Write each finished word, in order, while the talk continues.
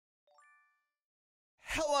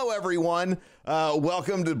Hello, everyone.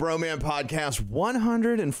 Welcome to the Broman Podcast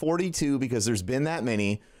 142, because there's been that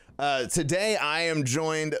many. Today, I am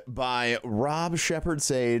joined by Rob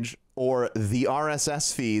Sheppard-Sage, or the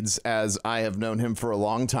RSS Feeds, as I have known him for a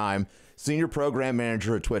long time, Senior Program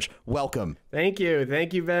Manager at Twitch. Welcome. Thank you.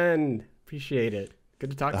 Thank you, Ben. Appreciate it.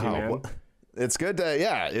 Good to talk to you, man. Well, it's good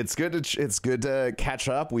to, it's good to catch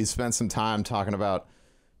up. We spent some time talking about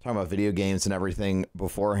video games and everything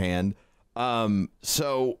beforehand.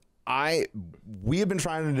 So we have been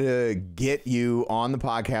trying to get you on the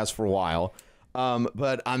podcast for a while.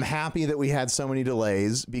 But I'm happy that we had so many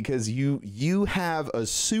delays, because you have a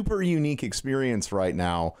super unique experience right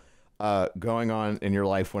now, going on in your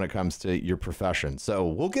life when it comes to your profession. So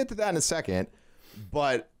we'll get to that in a second.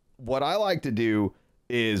 But what I like to do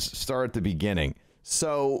is start at the beginning.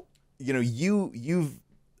 So,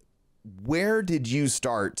 where did you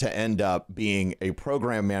start to end up being a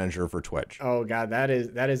program manager for Twitch? Oh God, that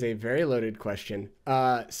is a very loaded question.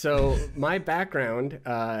 So my background,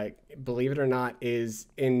 believe it or not, is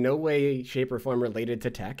in no way, shape, or form related to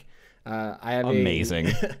tech. I have amazing.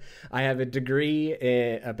 I have a degree,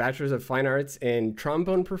 a bachelor's of fine arts in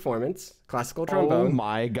trombone performance, classical trombone. Oh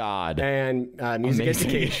my God! And music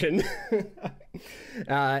education.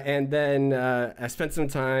 And then I spent some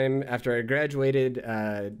time after I graduated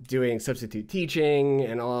doing substitute teaching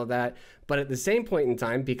and all of that. But at the same point in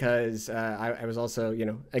time, because I was also,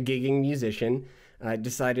 a gigging musician, I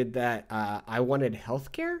decided that I wanted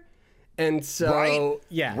healthcare. And so,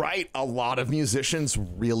 Right. A lot of musicians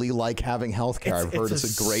really like having healthcare. I've heard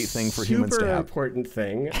it's a great thing for humans to have. Super important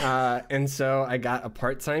thing. And so I got a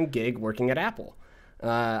part-time gig working at Apple.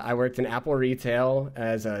 I worked in Apple retail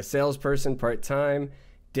as a salesperson part-time,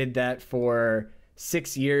 did that for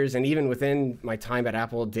 6 years. And even within my time at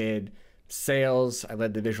Apple, did sales. I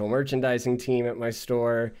led the visual merchandising team at my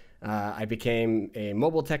store. I became a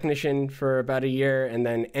mobile technician for about a year, and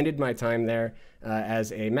then ended my time there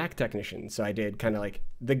as a Mac technician. So I did kind of like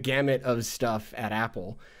the gamut of stuff at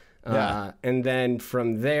Apple. And then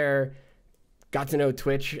from there, got to know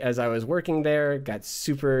Twitch as I was working there, got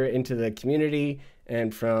super into the community.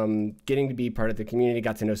 And from getting to be part of the community,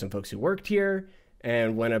 got to know some folks who worked here.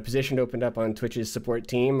 And when a position opened up on Twitch's support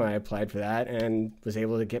team, I applied for that and was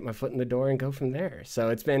able to get my foot in the door and go from there. So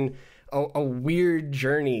it's been a weird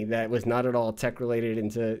journey that was not at all tech related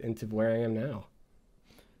into where I am now.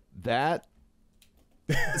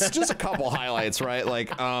 It's just a couple highlights, right?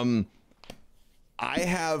 Like, I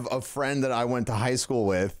have a friend that I went to high school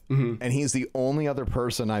with, and he's the only other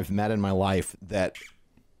person I've met in my life that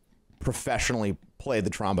professionally played the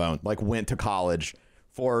trombone, like went to college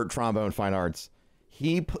for trombone fine arts.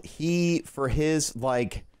 He for his,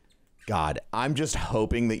 like, God, I'm just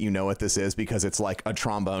hoping that you know what this is, because it's like a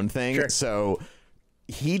trombone thing. Sure. So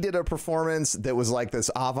he did a performance that was like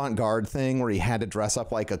this avant-garde thing where he had to dress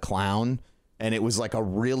up like a clown, and it was like a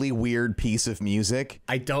really weird piece of music.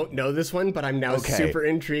 I don't know this one, but I'm now super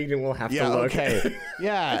intrigued, and we'll have to look.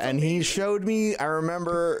 Yeah, and he showed me, I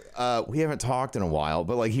remember, we haven't talked in a while,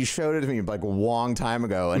 but like he showed it to me like a long time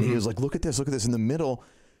ago, and he was like, look at this in the middle.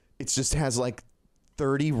 It just has like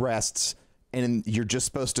 30 rests, and you're just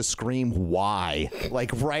supposed to scream "why,"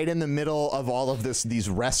 like right in the middle of all of these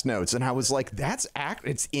rest notes. And I was like,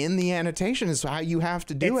 it's in the annotation. It's how you have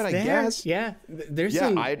to do it, I guess. Yeah. There's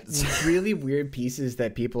some really weird pieces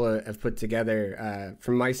that people have put together.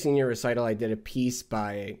 From my senior recital, I did a piece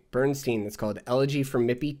by Bernstein that's called Elegy for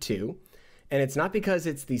Mippy 2. And it's not because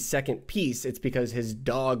it's the second piece, it's because his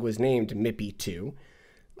dog was named Mippy 2.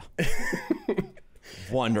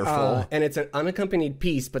 Wonderful. And it's an unaccompanied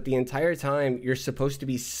piece, but the entire time you're supposed to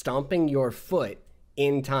be stomping your foot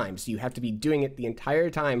in time. So you have to be doing it the entire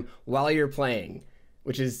time while you're playing,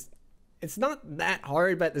 which is, it's not that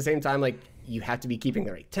hard, but at the same time, like, you have to be keeping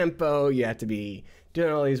the right tempo. You have to be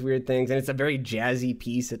doing all these weird things. And it's a very jazzy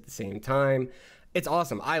piece at the same time. It's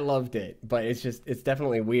awesome. I loved it, but it's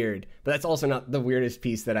definitely weird. But that's also not the weirdest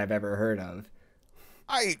piece that I've ever heard of.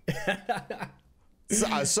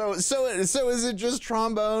 So is it just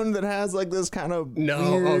trombone that has like this kind of weird...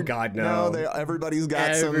 Oh God, no. Everybody's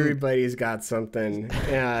got something.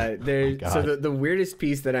 Yeah, so the weirdest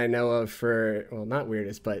piece that I know of not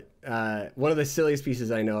weirdest, but one of the silliest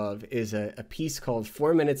pieces I know of is a piece called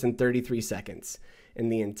 4 minutes and 33 seconds. And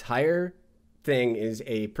the entire thing is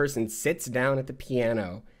a person sits down at the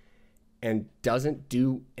piano and doesn't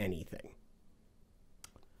do anything.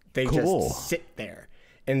 They just sit there.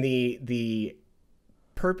 And the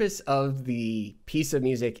purpose of the piece of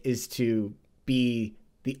music is to be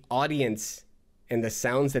the audience and the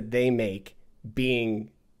sounds that they make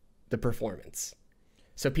being the performance.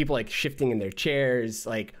 So people like shifting in their chairs,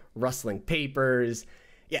 like rustling papers.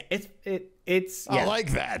 Yeah, it's I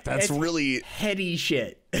like that. That's really heady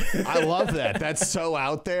shit. I love that. That's so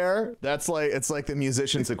out there. That's like, it's like the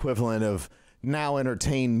musician's equivalent of now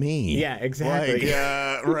entertain me. Yeah, exactly.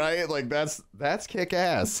 Like, right? Like that's kick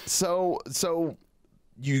ass. So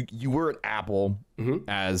you were at Apple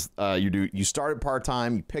as you started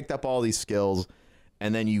part-time, you picked up all these skills,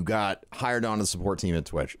 and then you got hired on the support team at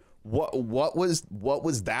Twitch. What was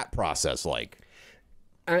that process like?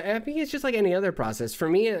 I think it's just like any other process. For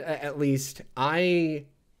me, at least, I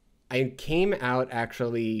came out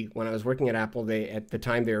actually when I was working at Apple. At the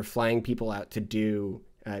time they were flying people out to do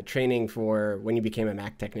training for when you became a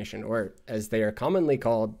Mac technician, or as they are commonly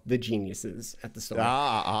called, the geniuses at the store.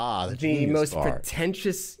 The most bar.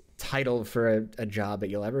 Pretentious title for a job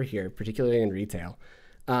that you'll ever hear, particularly in retail,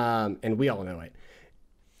 and we all know it.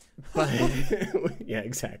 But yeah,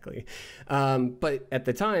 exactly. But at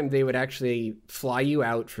the time, they would actually fly you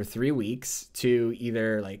out for 3 weeks to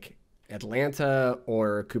either like Atlanta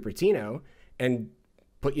or Cupertino and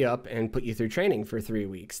put you up and put you through training for 3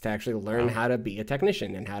 weeks to actually learn how to be a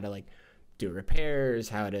technician and how to like do repairs,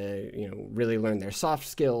 how to, you know, really learn their soft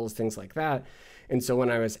skills, things like that. And so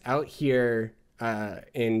when I was out here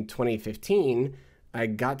in 2015, I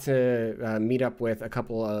got to meet up with a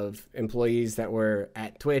couple of employees that were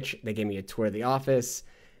at Twitch. They gave me a tour of the office,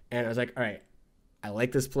 and I was like, all right, I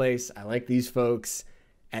like this place. I like these folks.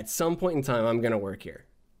 At some point in time, I'm going to work here.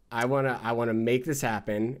 I want to make this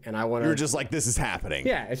happen, and I want to... You're just like, this is happening.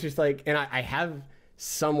 Yeah, it's just like, and I have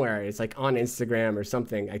somewhere, it's like on Instagram or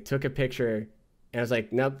something, I took a picture, and I was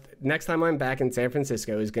like, nope, next time I'm back in San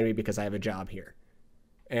Francisco is going to be because I have a job here.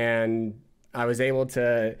 And I was able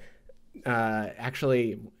to...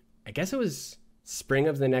 actually, I guess it was spring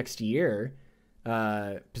of the next year,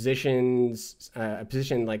 a position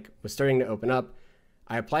like was starting to open up.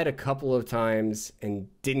 I applied a couple of times and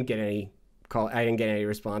didn't get any call. I didn't get any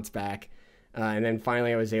response back. And then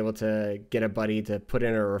finally I was able to get a buddy to put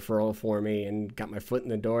in a referral for me and got my foot in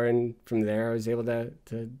the door. And from there I was able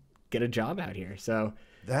to get a job out here. So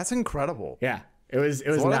that's incredible. Yeah, it was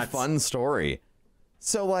what nuts. a fun story.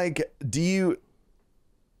 So like,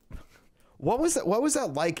 what was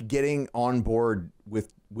that like getting on board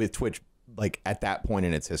with Twitch, like at that point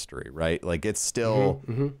in its history, right? Like it's still,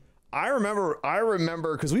 I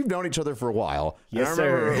remember because we've known each other for a while. Yes, and I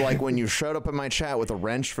remember sir. like when you showed up in my chat with a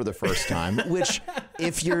wrench for the first time, which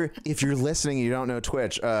if you're listening, and you don't know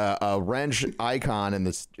Twitch, a wrench icon in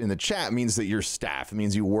the chat means that you're staff. It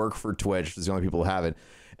means you work for Twitch. It's the only people who have it.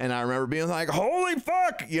 And I remember being like, holy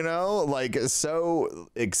fuck, you know, like so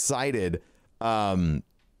excited.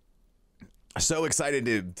 So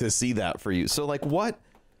excited to see that for you. So like what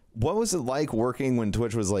was it like working when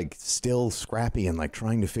Twitch was like still scrappy and like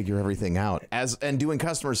trying to figure everything out and doing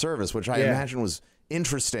customer service, which I imagine was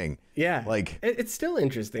interesting. Yeah. Like it's still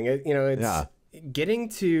interesting. It's getting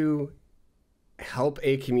to help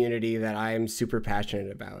a community that I am super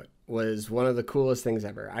passionate about was one of the coolest things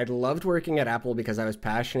ever. I loved working at Apple because I was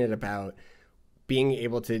passionate about being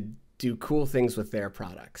able to do cool things with their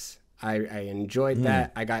products. I enjoyed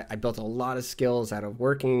that. I built a lot of skills out of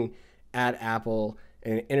working at Apple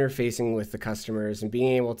and interfacing with the customers and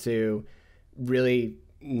being able to really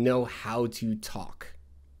know how to talk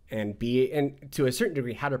and to a certain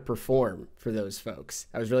degree how to perform for those folks.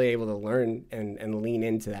 I was really able to learn and lean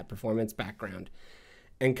into that performance background.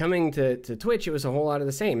 And coming to Twitch, it was a whole lot of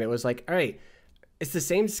the same. It was like, all right, it's the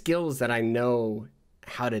same skills that I know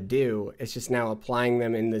how to do. It's just now applying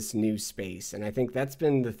them in this new space. And I think that's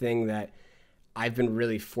been the thing that I've been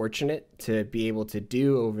really fortunate to be able to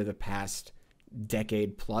do over the past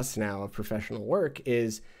decade plus now of professional work,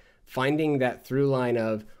 is finding that through line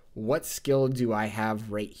of what skill do I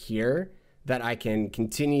have right here that I can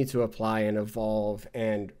continue to apply and evolve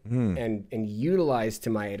and utilize to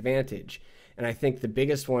my advantage. And I think the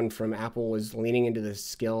biggest one from Apple was leaning into the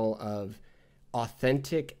skill of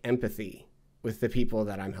authentic empathy with the people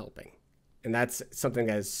that I'm helping. And that's something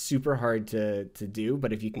that is super hard to do,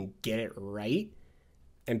 but if you can get it right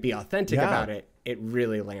and be authentic about it, it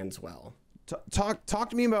really lands well. Talk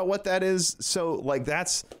to me about what that is. So like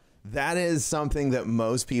that is something that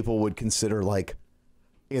most people would consider, like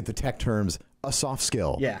in the tech terms, a soft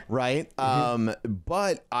skill. Yeah. Right.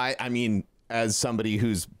 But I mean, as somebody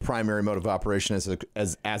whose primary mode of operation is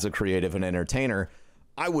as a creative and entertainer,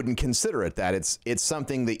 I wouldn't consider it that. It's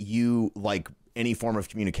something that you, like any form of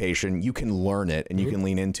communication, you can learn it and you can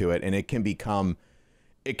lean into it, and it can become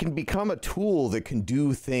a tool that can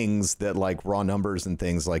do things that like raw numbers and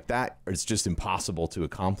things like that, it's just impossible to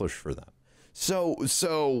accomplish for them.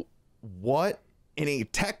 So what in a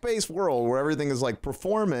tech-based world where everything is like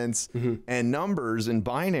performance and numbers and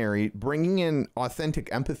binary, bringing in authentic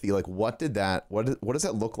empathy, like what does that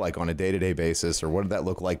look like on a day-to-day basis, or what did that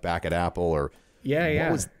look like back at Apple? Or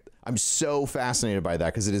I'm so fascinated by that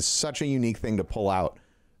because it is such a unique thing to pull out.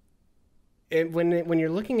 And when you're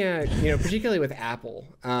looking at, particularly with Apple,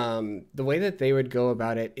 the way that they would go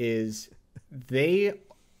about it is they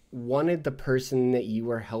wanted the person that you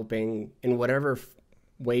were helping in whatever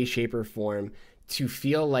way, shape, or form to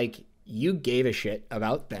feel like you gave a shit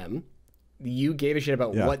about them, you gave a shit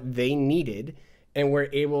about what they needed, and were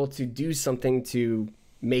able to do something to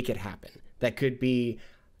make it happen. That could be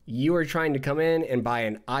you are trying to come in and buy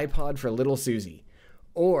an iPod for little Susie,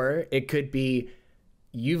 or it could be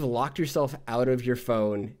you've locked yourself out of your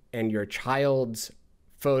phone and your child's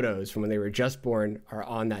photos from when they were just born are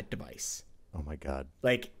on that device. Oh my God.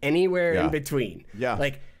 Like anywhere in between. Yeah.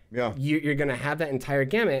 Like you're going to have that entire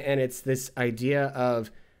gamut. And it's this idea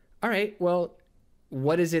of, all right, well,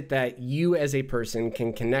 what is it that you as a person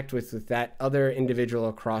can connect with that other individual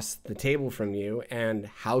across the table from you? And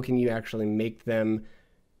how can you actually make them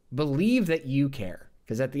believe that you care?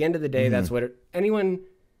 Because at the end of the day, that's what anyone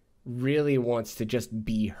really wants, to just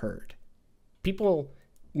be heard. People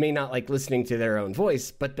may not like listening to their own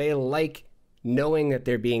voice, but they like knowing that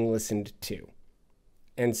they're being listened to.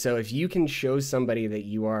 And so if you can show somebody that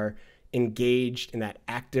you are engaged in that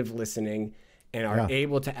active listening and are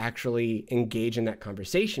able to actually engage in that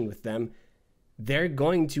conversation with them, they're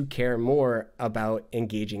going to care more about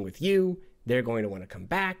engaging with you. They're going to want to come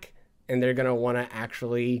back, and they're going to want to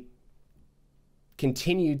actually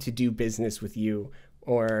continue to do business with you,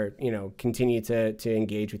 or, continue to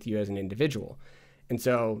engage with you as an individual. And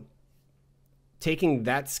so taking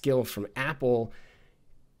that skill from Apple,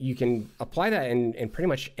 you can apply that in pretty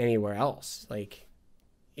much anywhere else. Like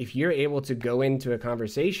if you're able to go into a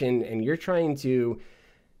conversation and you're trying to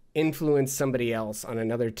influence somebody else on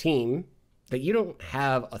another team that you don't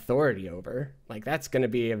have authority over, like that's going to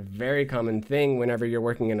be a very common thing whenever you're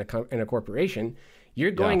working in a corporation. You're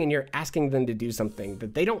going and you're asking them to do something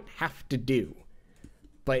that they don't have to do.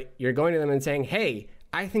 But you're going to them and saying, hey,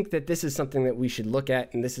 I think that this is something that we should look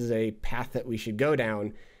at, and this is a path that we should go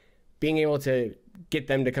down. Being able to get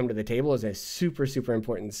them to come to the table is a super, super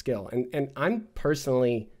important skill. And I'm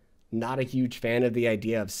personally not a huge fan of the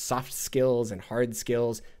idea of soft skills and hard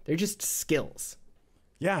skills. They're just skills.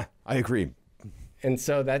 Yeah, I agree. And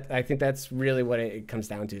so I think that's really what it comes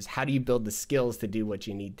down to, is how do you build the skills to do what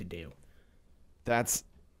you need to do? That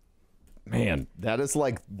is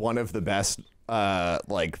like one of the best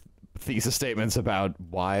thesis statements about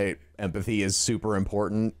why empathy is super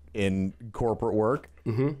important in corporate work.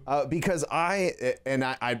 Because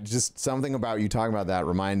I just, something about you talking about that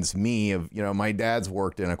reminds me of, my dad's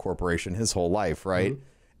worked in a corporation his whole life, right?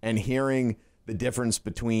 And hearing the difference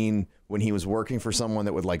between when he was working for someone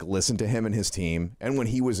that would like listen to him and his team, and when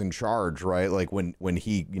he was in charge, right? Like when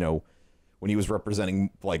he, when he was representing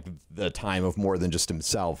like the time of more than just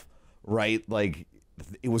himself, right? Like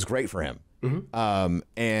it was great for him.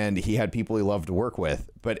 And he had people he loved to work with,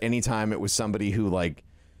 but anytime it was somebody who like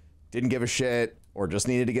didn't give a shit or just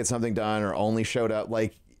needed to get something done or only showed up,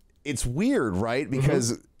 like it's weird, right?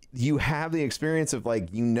 Because you have the experience of like,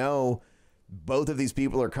 both of these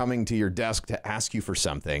people are coming to your desk to ask you for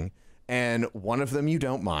something, and one of them you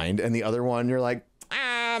don't mind, and the other one you're like,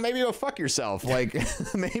 maybe go fuck yourself. Like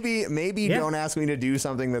maybe don't ask me to do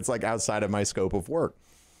something that's like outside of my scope of work.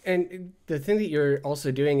 And the thing that you're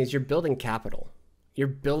also doing is you're building capital. You're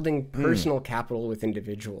building personal capital with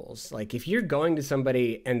individuals. Like if you're going to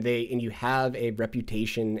somebody and you have a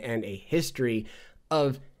reputation and a history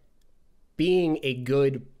of being a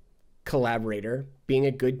good collaborator, being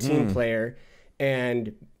a good team player,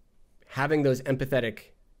 and having those empathetic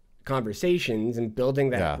conversations and building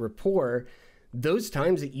that rapport, those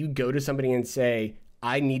times that you go to somebody and say,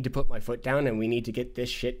 I need to put my foot down and we need to get this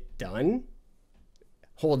shit done,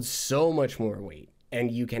 holds so much more weight. And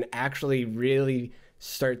you can actually really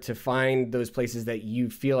start to find those places that you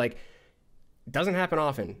feel like it doesn't happen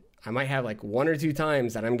often. I might have like one or two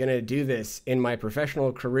times that I'm going to do this in my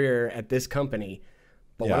professional career at this company.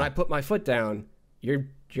 But when I put my foot down, you're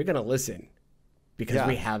going to listen because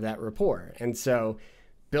we have that rapport. And so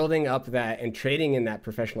building up that and trading in that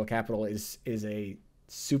professional capital is a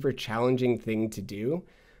super challenging thing to do,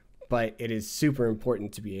 but it is super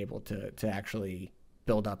important to be able to actually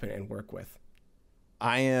build up and work with.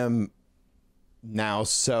 I am now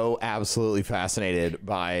so absolutely fascinated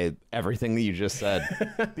by everything that you just said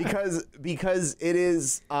because it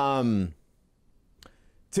is to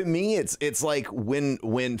me it's like when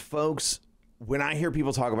I hear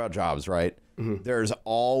people talk about jobs, right? there's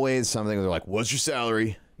always something they're like, what's your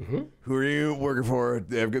salary? Who are you working for?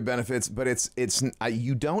 They have good benefits, but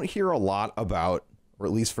you don't hear a lot about, or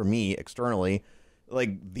at least for me externally,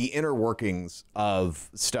 like the inner workings of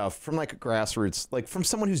stuff from like a grassroots, like from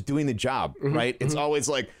someone who's doing the job, right? It's always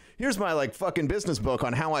like, here's my like fucking business book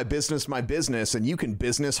on how I business my business, and you can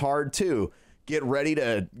business hard too. Get ready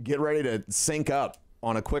to sync up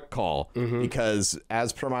on a quick call because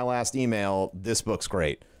as per my last email, this book's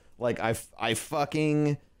great. Like I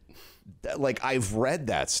fucking like I've read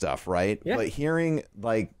that stuff, right? Yeah. But hearing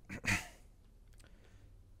like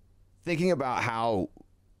thinking about how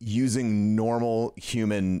using normal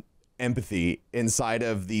human empathy inside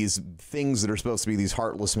of these things that are supposed to be these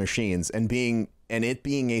heartless machines and it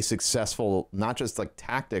being a successful, not just like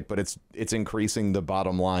tactic, but it's increasing the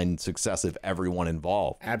bottom line success of everyone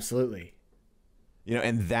involved. Absolutely. You know,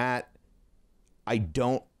 and that I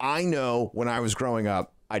know when I was growing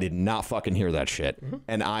up, I did not fucking hear that shit.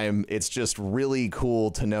 And it's just really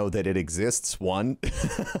cool to know that it exists, one,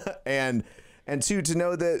 and two, to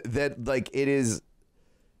know that like it is.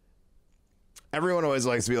 Everyone always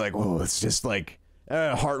likes to be like, oh, it's just like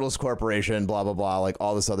a heartless corporation, blah, blah, blah, like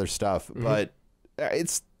all this other stuff. But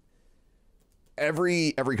it's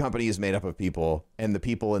every company is made up of people, and the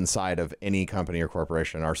people inside of any company or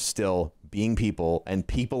corporation are still being people and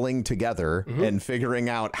peopling together and figuring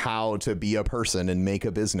out how to be a person and make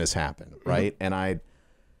a business happen. Right. And I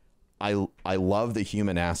love the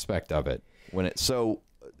human aspect of it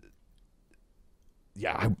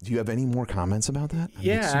yeah. Do you have any more comments about that?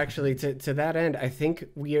 Yeah, actually, to that end, I think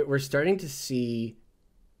we're starting to see,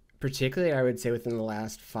 particularly I would say within the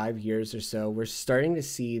last 5 years or so, we're starting to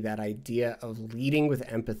see that idea of leading with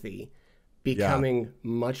empathy becoming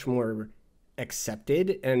much more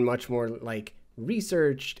accepted and much more like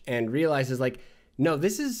researched, and realizes like, no,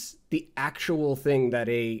 this is the actual thing that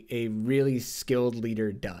a really skilled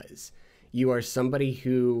leader does. You are somebody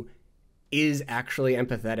who is actually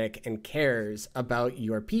empathetic and cares about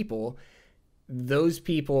your people. Those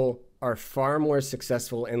people are far more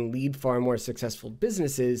successful and lead far more successful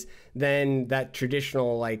businesses than that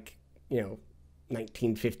traditional, like,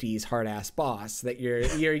 1950s hard ass boss that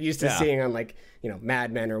you're used to seeing on like,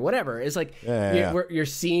 Mad Men or whatever. It's like you're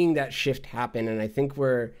seeing that shift happen. And I think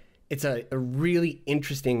it's a really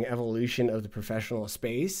interesting evolution of the professional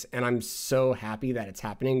space. And I'm so happy that it's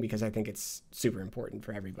happening because I think it's super important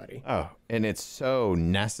for everybody. Oh, and it's so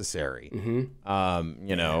necessary.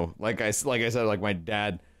 Like I said, like my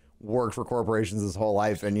dad worked for corporations his whole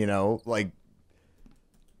life, and like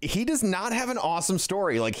he does not have an awesome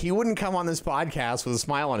story. Like he wouldn't come on this podcast with a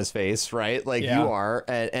smile on his face, right? Like you are,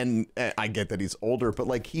 and I get that he's older, but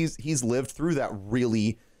like he's lived through that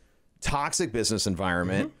really toxic business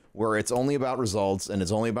environment where it's only about results and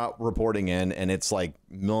it's only about reporting in, and it's like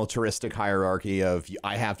militaristic hierarchy of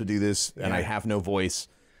I have to do this and I have no voice.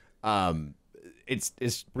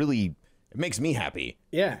 It's really, it makes me happy.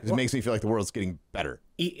 Yeah. It makes me feel like the world's getting better.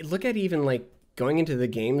 Look at even like going into the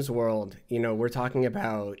games world, we're talking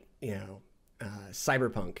about,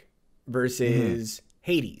 Cyberpunk versus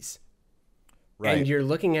Hades. Right. And you're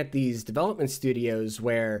looking at these development studios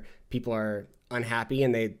where people are unhappy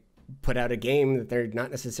and they put out a game that they're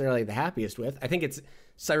not necessarily the happiest with. I think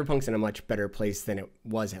Cyberpunk's in a much better place than it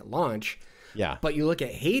was at launch. Yeah. But you look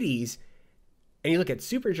at Hades and you look at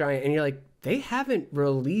Supergiant and you're like, they haven't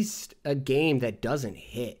released a game that doesn't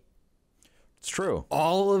hit. It's true.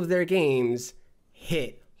 All of their games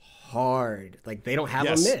hit hard. Like they don't have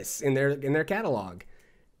a miss in their catalog.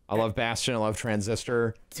 I love Bastion. I love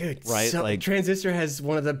Transistor. Dude, right? Like Transistor has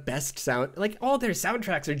one of the best sound. Like all their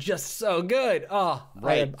soundtracks are just so good. Oh,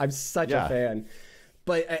 right. I'm such a fan.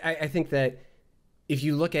 But I think that if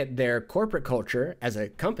you look at their corporate culture as a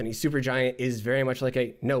company, Supergiant is very much like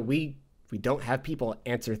we don't have people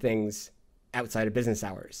answer things outside of business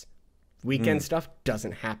hours. Weekend stuff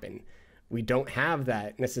doesn't happen. We don't have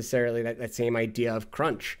that necessarily, that same idea of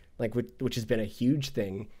crunch, like which has been a huge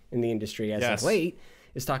thing in the industry as of late,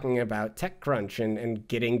 is talking about tech crunch and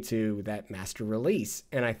getting to that master release.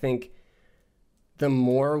 And I think the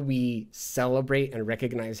more we celebrate and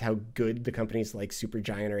recognize how good the companies like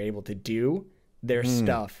Supergiant are able to do their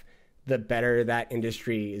stuff, the better that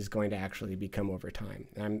industry is going to actually become over time.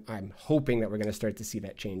 I'm hoping that we're going to start to see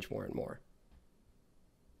that change more and more.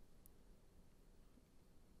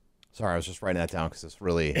 Sorry, I was just writing that down because it's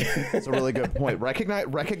a really good point.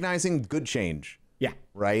 Recognizing good change. Yeah.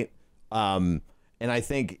 Right. And I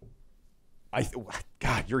think,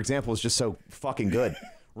 God, your example is just so fucking good,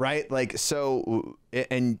 right? Like, so,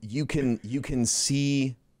 and you can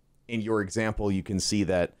see in your example, you can see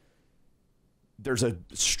that there's a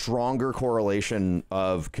stronger correlation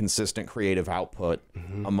of consistent creative output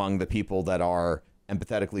among the people that are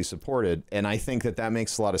empathetically supported. And I think that that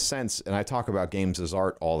makes a lot of sense. And I talk about games as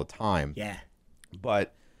art all the time. Yeah.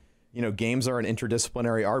 But, you know, games are an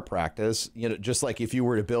interdisciplinary art practice. You know, just like if you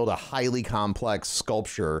were to build a highly complex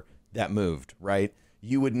sculpture that moved, right?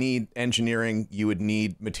 You would need engineering, you would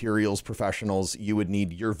need materials professionals, you would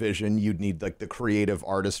need your vision, you'd need like the creative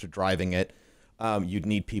artist driving it. You'd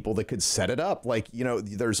need people that could set it up. Like, you know,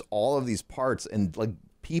 there's all of these parts, and like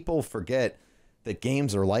people forget that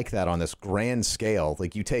games are like that on this grand scale.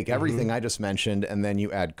 Like you take everything I just mentioned, and then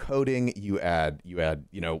you add coding, you add, you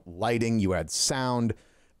know, lighting, you add sound,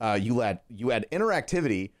 you add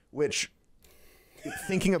interactivity, which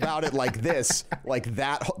thinking about it like this, like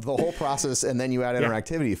that, the whole process, and then you add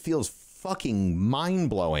interactivity, it feels fucking mind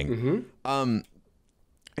blowing. And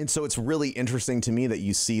so it's really interesting to me that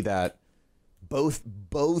you see that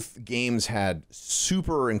both games had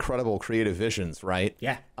super incredible creative visions, right?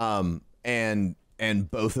 Yeah. And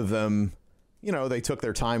both of them, you know, they took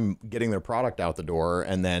their time getting their product out the door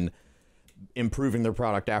and then improving their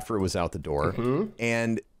product after it was out the door.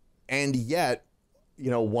 And yet, you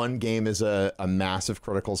know, one game is a massive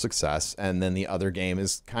critical success, and then the other game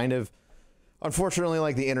is kind of, unfortunately,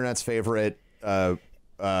 like the internet's favorite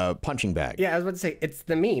punching bag. Yeah, I was about to say, it's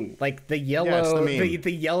the meme, like the yellow,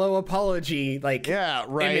 the yellow apology, like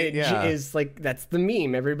image is like, that's the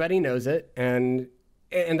meme. Everybody knows it, and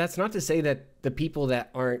that's not to say that the people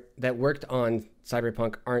that worked on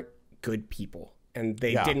Cyberpunk aren't good people, and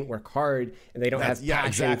they didn't work hard, and they don't have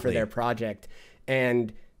passion for their project,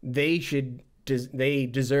 and they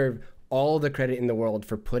deserve all the credit in the world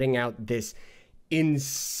for putting out this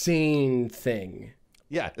insane thing.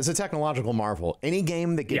 Yeah, it's a technological marvel. Any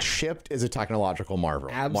game that gets shipped is a technological marvel.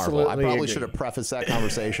 Absolutely, I probably should have prefaced that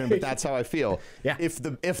conversation, but that's how I feel. Yeah. If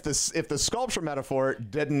the sculpture metaphor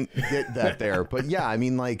didn't get that there, but yeah, I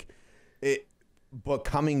mean, like it. But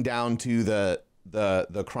coming down to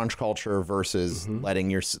the crunch culture versus letting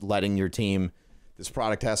your team, this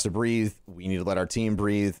product has to breathe. We need to let our team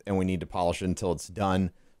breathe, and we need to polish it until it's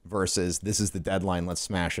done. Versus this is the deadline. Let's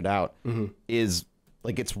smash it out. Is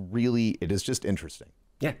like it is just interesting.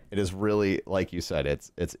 Yeah, it is really, like you said,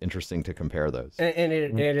 it's interesting to compare those. And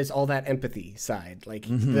it is all that empathy side. Like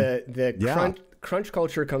the crunch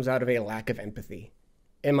culture comes out of a lack of empathy,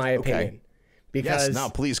 in my opinion. Because yes, now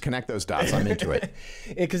please connect those dots. I'm into it.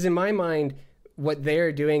 Because in my mind, what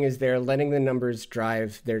they're doing is they're letting the numbers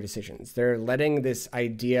drive their decisions. They're letting this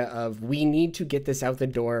idea of, we need to get this out the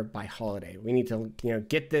door by holiday. We need to, you know,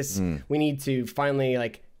 get this. We need to finally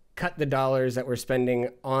like cut the dollars that we're spending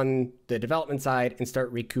on the development side and start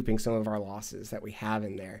recouping some of our losses that we have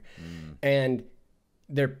in there. And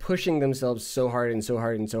they're pushing themselves so hard and so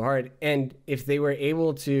hard and so hard. And if they were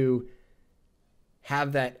able to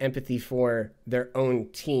have that empathy for their own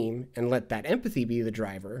team and let that empathy be the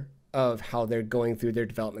driver of how they're going through their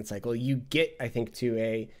development cycle, you get, I think,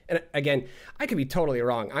 to and again, I could be totally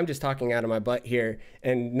wrong. I'm just talking out of my butt here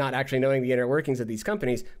and not actually knowing the inner workings of these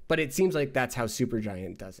companies, but it seems like that's how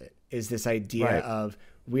Supergiant does it, is this idea of,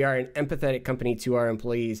 we are an empathetic company to our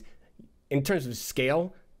employees. In terms of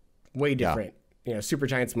scale, way different. You know,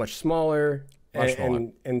 Supergiant's much smaller,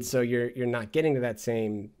 and so you're not getting to that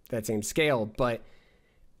same scale, but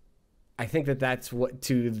I think that's what,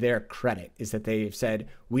 to their credit, is that they've said,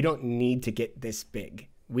 we don't need to get this big.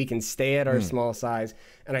 We can stay at our small size.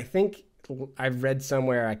 And I think I've read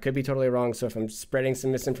somewhere, I could be totally wrong, so if I'm spreading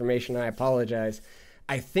some misinformation, I apologize.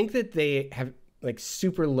 I think that they have like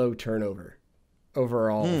super low turnover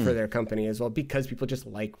overall for their company as well, because people just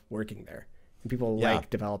like working there and people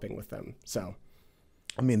like developing with them. So,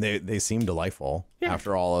 I mean, they seem delightful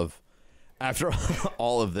after all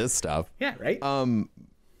of this stuff. Yeah. Right.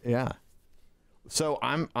 Yeah. So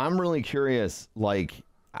I'm really curious, like,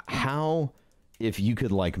 how, if you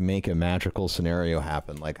could like make a magical scenario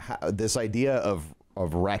happen, like how, this idea of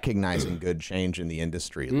recognizing good change in the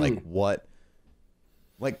industry, like what,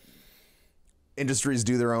 like industries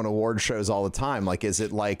do their own award shows all the time. Like, is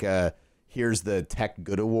it like here's the Tech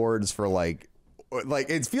Good Awards for like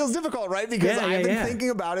it feels difficult, right? Because I've been thinking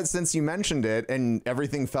about it since you mentioned it, and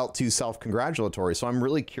everything felt too self-congratulatory. So I'm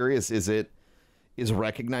really curious, is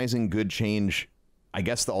recognizing good change, I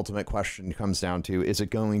guess the ultimate question comes down to, is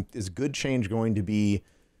good change going to be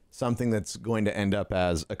something that's going to end up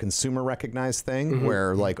as a consumer recognized thing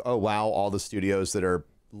where like, oh wow, all the studios that are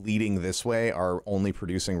leading this way are only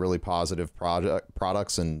producing really positive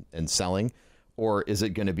products and selling? Or is it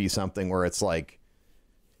going to be something where it's like,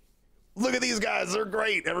 look at these guys, they're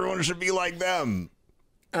great, everyone should be like them?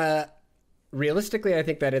 Realistically, I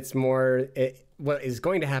think that it's more, what is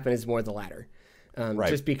going to happen is more the latter.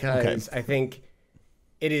 Just because I think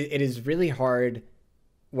it is really hard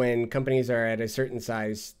when companies are at a certain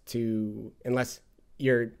size to, unless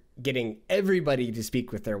you're getting everybody to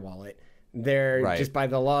speak with their wallet, they're just by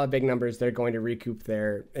the law of big numbers, they're going to recoup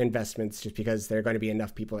their investments just because there are going to be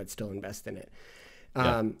enough people that still invest in it.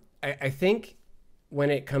 I think when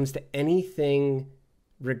it comes to anything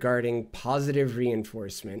regarding positive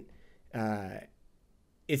reinforcement,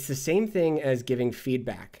 it's the same thing as giving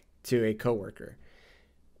feedback to a coworker.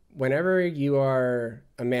 Whenever you are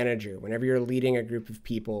a manager, whenever you're leading a group of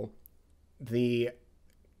people, the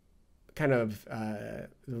kind of the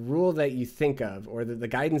rule that you think of, or the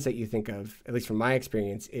guidance that you think of, at least from my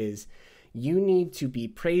experience, is you need to be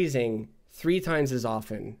praising 3 times as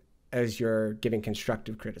often as you're giving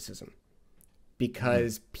constructive criticism,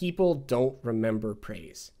 because people don't remember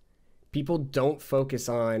praise. People don't focus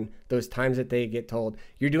on those times that they get told,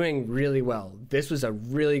 you're doing really well. This was a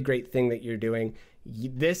really great thing that you're doing.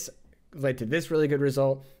 This led to this really good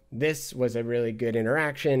result. This was a really good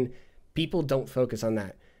interaction. People don't focus on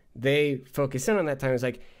that. They focus in on that time. It's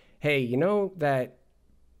like, hey, you know that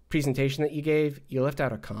presentation that you gave, you left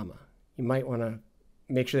out a comma. You might want to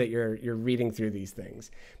make sure that you're reading through these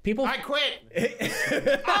things. People, I quit.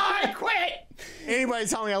 I quit. Anybody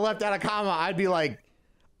tell me I left out a comma, I'd be like,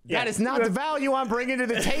 that is not the value I'm bringing to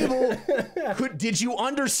the table. Did you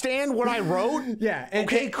understand what I wrote? Yeah.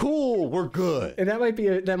 Okay, cool. We're good. And that might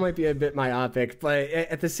be a bit myopic, but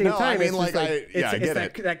at the same time, I mean,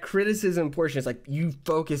 it's that criticism portion. It's like you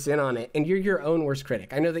focus in on it, and you're your own worst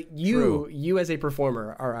critic. I know that you as a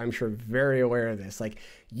performer are, I'm sure, very aware of this. Like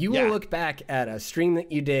you will look back at a stream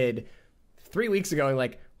that you did 3 weeks ago and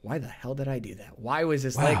like, why the hell did I do that? Why was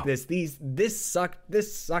this like this? This sucked.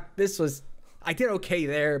 This sucked. This was. I did okay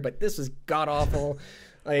there, but this was god awful.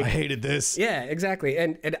 Like, I hated this. Yeah, exactly.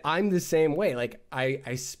 And I'm the same way. Like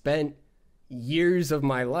I spent years of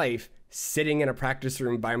my life sitting in a practice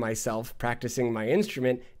room by myself, practicing my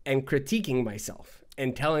instrument and critiquing myself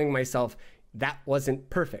and telling myself that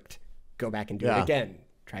wasn't perfect. Go back and do it again.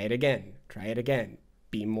 Try it again. Try it again.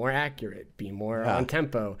 Be more accurate. Be more on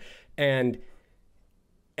tempo. And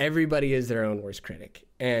everybody is their own worst critic.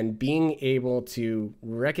 And being able to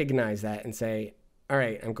recognize that and say, all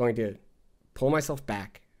right, I'm going to pull myself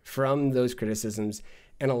back from those criticisms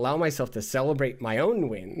and allow myself to celebrate my own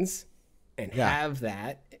wins and have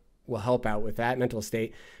that will help out with that mental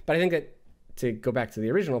state. But I think that, to go back to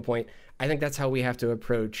the original point, I think that's how we have to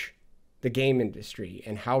approach the game industry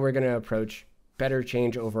and how we're going to approach better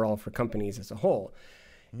change overall for companies as a whole.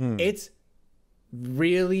 It's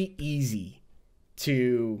really easy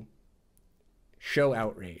to show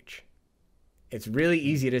outrage. It's really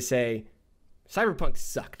easy to say Cyberpunk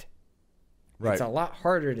sucked. Right. It's a lot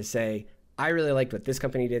harder to say I really liked what this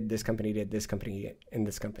company did, this company did, this company did, and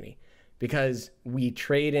this company, because we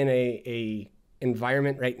trade in a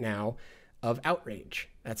environment right now of outrage.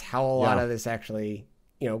 That's how a lot of this actually,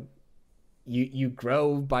 you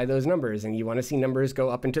grow by those numbers, and you want to see numbers go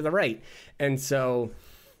up and to the right. And so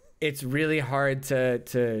it's really hard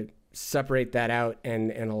to separate that out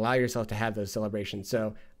and allow yourself to have those celebrations.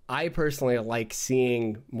 So I personally like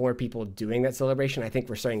seeing more people doing that celebration. I think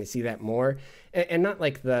we're starting to see that more, and not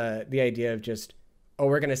like the idea of just, oh,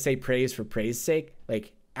 we're going to say praise for praise sake,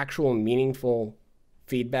 like actual meaningful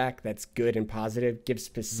feedback that's good and positive, give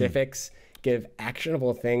specifics, give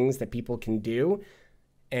actionable things that people can do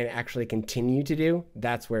and actually continue to do.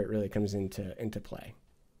 That's where it really comes into play.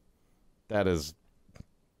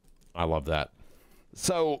 I love that.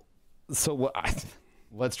 So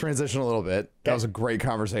let's transition a little bit. That was a great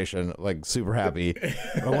conversation. Like, super happy.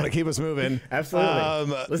 I want to keep us moving.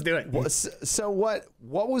 Absolutely. Let's do it. So what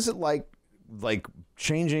was it like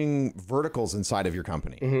changing verticals inside of your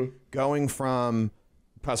company, going from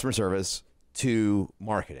customer service to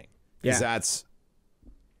marketing? Because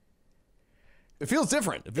it feels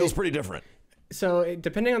different. It feels pretty different. So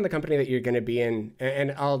depending on the company that you're going to be in,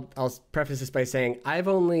 and I'll preface this by saying I've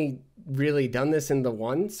only really done this in the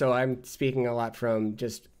one, so I'm speaking a lot from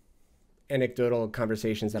just anecdotal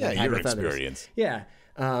conversations that I've had with experience. Others.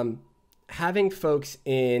 Yeah. Having folks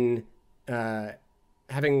in,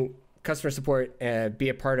 having customer support be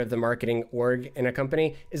a part of the marketing org in a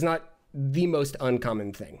company is not the most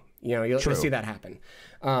uncommon thing. You'll see that happen.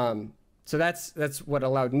 So that's what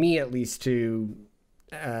allowed me at least to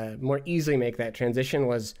more easily make that transition.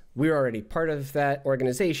 Was we were already part of that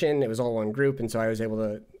organization. It was all one group. And so I was able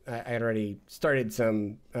to, I had already started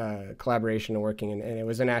some collaboration and working, and it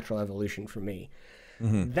was a natural evolution for me.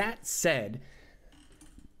 That said,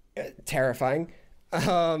 terrifying.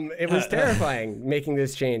 It was terrifying making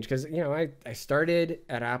this change because, I started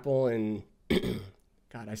at Apple in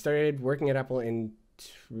God, I started working at Apple in,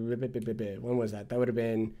 when was that? That would have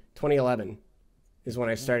been 2011 is when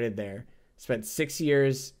I started there. Spent 6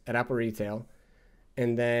 years at Apple Retail,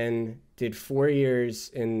 and then did 4 years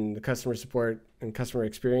in the customer support and customer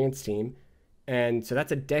experience team. And so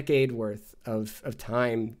that's a decade worth of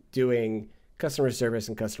time doing customer service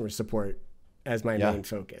and customer support as my main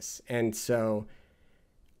focus. And so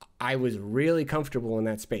I was really comfortable in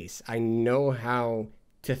that space. I know how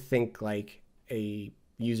to think like a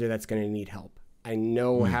user that's going to need help. I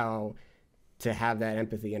know how to have that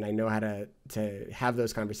empathy, and I know how to have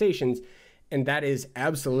those conversations. And that is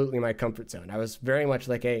absolutely my comfort zone. I was very much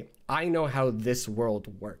like I know how this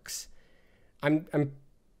world works. I'm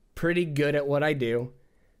pretty good at what I do.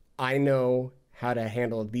 I know how to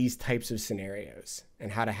handle these types of scenarios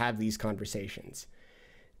and how to have these conversations.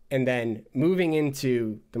 And then moving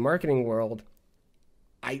into the marketing world,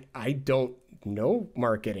 I don't know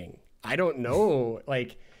marketing. I don't know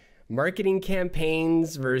like marketing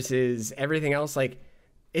campaigns versus everything else. Like,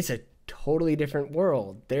 it's a totally different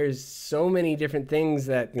world. There's so many different things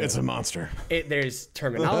that it's a monster. There's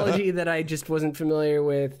terminology that I just wasn't familiar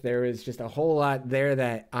with. There was just a whole lot there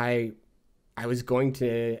that I was going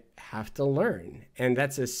to have to learn. And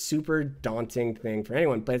that's a super daunting thing for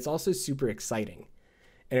anyone, but it's also super exciting.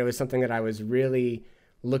 And it was something that I was really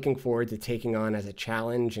looking forward to taking on as a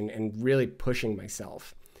challenge and really pushing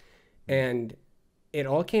myself. And it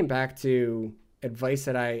all came back to advice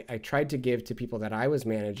that I tried to give to people that I was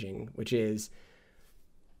managing, which is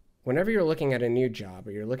whenever you're looking at a new job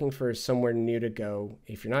or you're looking for somewhere new to go,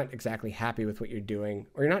 if you're not exactly happy with what you're doing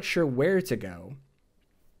or you're not sure where to go,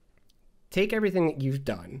 take everything that you've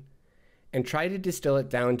done and try to distill it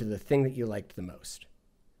down to the thing that you liked the most.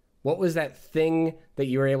 What was that thing that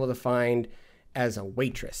you were able to find as a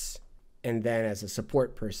waitress and then as a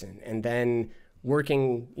support person and then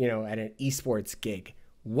working, at an esports gig?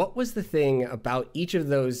 What was the thing about each of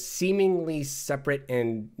those seemingly separate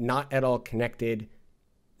and not at all connected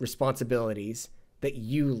responsibilities that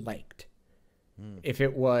you liked? If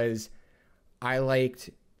it was, I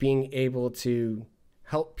liked being able to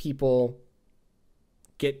help people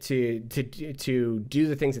get to do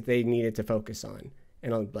the things that they needed to focus on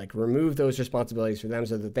and like remove those responsibilities for them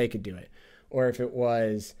so that they could do it. Or if it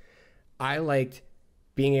was, I liked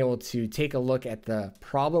being able to take a look at the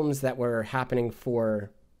problems that were happening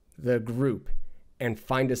for the group and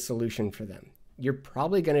find a solution for them. You're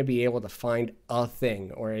probably going to be able to find a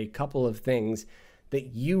thing or a couple of things that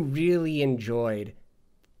you really enjoyed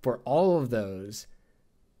for all of those.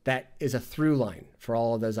 That is a through line for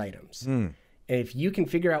all of those items. And if you can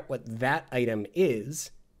figure out what that item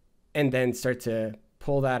is and then start to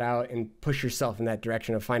pull that out and push yourself in that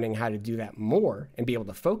direction of finding how to do that more and be able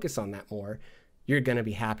to focus on that more, you're going to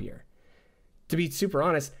be happier. To be super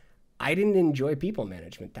honest, I didn't enjoy people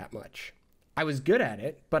management that much. I was good at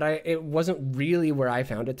it, but it wasn't really where I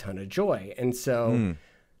found a ton of joy. And so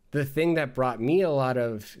the thing that brought me a lot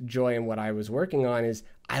of joy in what I was working on is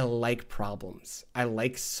I like problems. I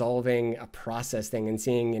like solving a process thing and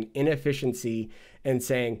seeing an inefficiency and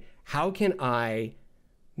saying, how can I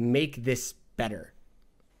make this better?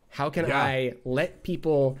 How can I let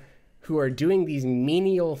people who are doing these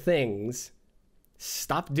menial things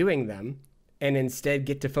stop doing them and instead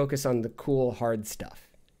get to focus on the cool, hard stuff?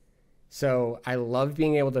 So I love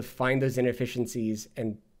being able to find those inefficiencies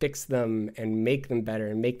and fix them and make them better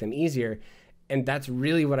and make them easier. And that's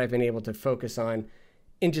really what I've been able to focus on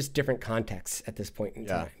in just different contexts at this point in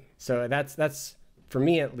time. So that's for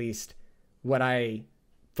me at least what I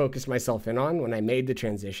focused myself in on when I made the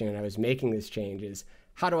transition and I was making this change is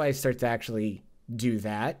how do I start to actually do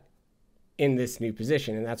that in this new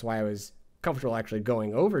position? And that's why I was comfortable actually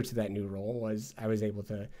going over to that new role was I was going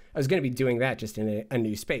to be doing that just in a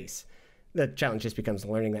new space. The challenge just becomes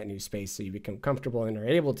learning that new space so you become comfortable and are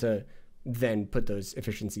able to then put those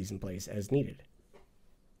efficiencies in place as needed.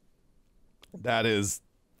 That is,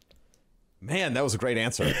 man, that was a great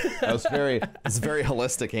answer. It's a very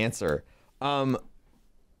holistic answer.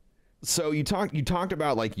 So you talked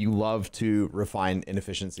about like you love to refine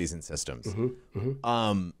inefficiencies in systems.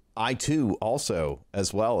 I too also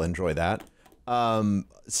as well enjoy that.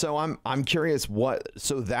 So I'm curious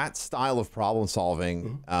so that style of problem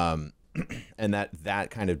solving, and that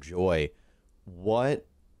kind of joy,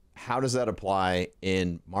 how does that apply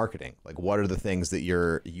in marketing? Like, what are the things that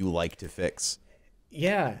you like to fix?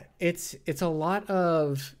 Yeah, it's a lot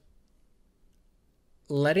of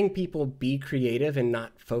letting people be creative and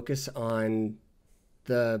not focus on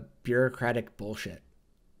the bureaucratic bullshit.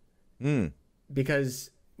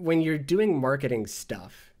 Because when you're doing marketing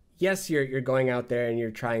stuff, yes, you're going out there and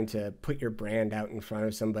you're trying to put your brand out in front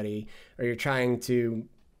of somebody, or you're trying to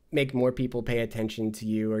make more people pay attention to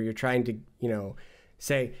you, or you're trying to,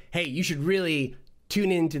 say, hey, you should really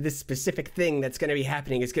tune into this specific thing that's going to be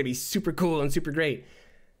happening. It's going to be super cool and super great.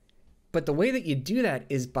 But the way that you do that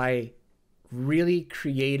is by really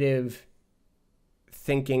creative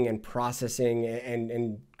thinking and processing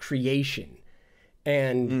and creation.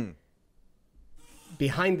 And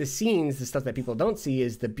behind the scenes, the stuff that people don't see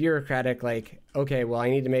is the bureaucratic, like, okay, well, I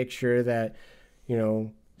need to make sure that,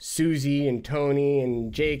 Susie and Tony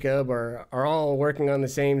and Jacob are all working on the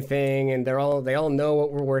same thing, and they all know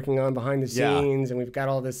what we're working on behind the scenes, and we've got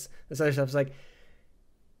all this other stuff. It's like,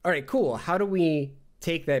 all right, cool. How do we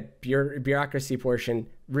take that bureaucracy portion,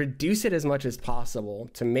 reduce it as much as possible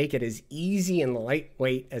to make it as easy and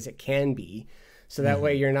lightweight as it can be, so that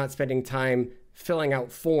way you're not spending time filling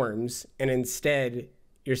out forms, and instead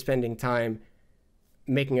you're spending time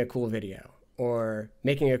making a cool video or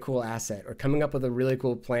making a cool asset or coming up with a really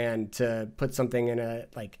cool plan to put something in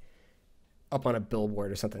up on a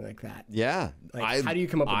billboard or something like that. Yeah. How do you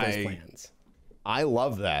come up with those plans? I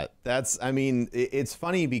love that. It's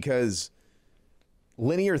funny because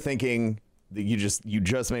linear thinking, you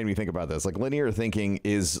just made me think about this. Like, linear thinking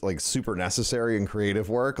is like super necessary in creative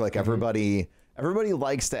work. Like, everybody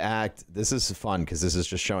likes to act. This is fun because this is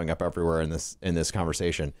just showing up everywhere in this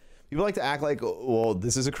conversation. People like to act like, well,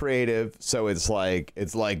 this is a creative, so it's like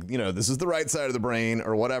this is the right side of the brain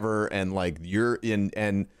or whatever, and like you're in.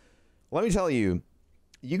 And let me tell you,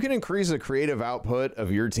 you can increase the creative output of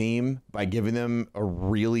your team by giving them a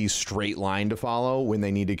really straight line to follow when they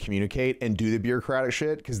need to communicate and do the bureaucratic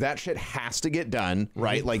shit, because that shit has to get done,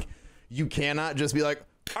 right? Like, you cannot just be like,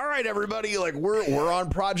 all right, everybody, like we're on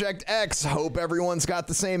project X. Hope everyone's got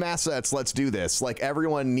the same assets. Let's do this. Like,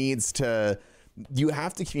 everyone needs to. You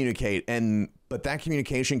have to communicate, but that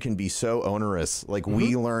communication can be so onerous. Like,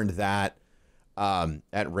 we learned that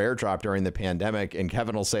at Rare Drop during the pandemic, and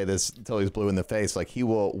Kevin will say this until he's blue in the face. Like,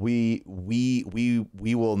 we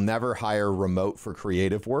will never hire remote for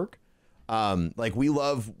creative work. Like, we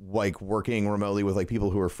love like working remotely with like people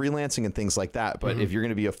who are freelancing and things like that. But if you're going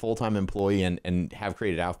to be a full-time employee and have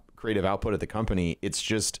creative output at the company, it's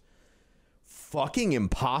just fucking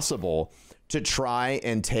impossible to try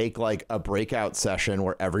and take like a breakout session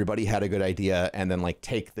where everybody had a good idea and then like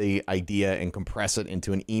take the idea and compress it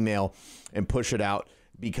into an email and push it out,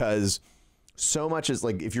 because so much is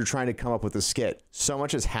like, if you're trying to come up with a skit, so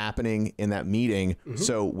much is happening in that meeting.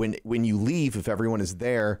 So when you leave, if everyone is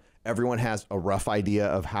there, everyone has a rough idea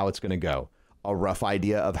of how it's going to go, a rough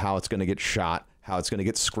idea of how it's going to get shot, how it's going to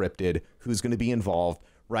get scripted, who's going to be involved,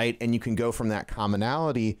 right? And you can go from that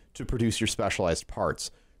commonality to produce your specialized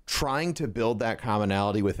parts. Trying to build that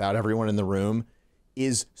commonality without everyone in the room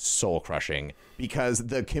is soul crushing, because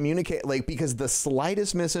because the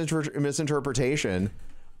slightest misinterpretation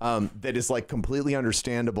that is like completely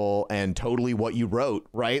understandable and totally what you wrote,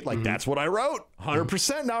 right? Like, that's what I wrote,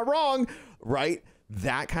 100% not wrong, right?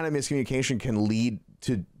 That kind of miscommunication can lead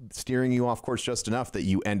to steering you off course just enough that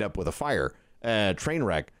you end up with a train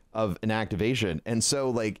wreck of an activation. And so,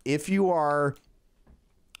 like, if you're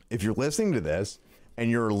listening to this and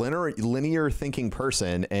you're a linear thinking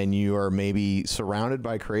person and you are maybe surrounded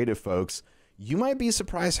by creative folks, you might be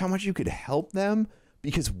surprised how much you could help them,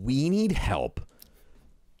 because we need help.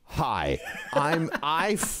 Hi,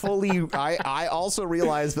 I also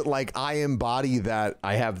realize that, like, I embody that.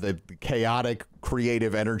 I have the chaotic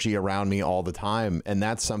creative energy around me all the time. And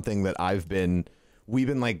that's something that we've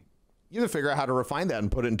been like, you have to figure out how to refine that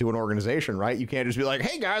and put it into an organization, right? You can't just be like,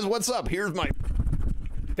 hey guys, what's up? Here's my,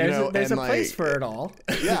 there's a place for it all.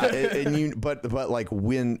 Yeah. But like,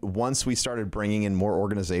 once we started bringing in more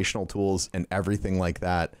organizational tools and everything like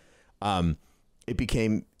that, it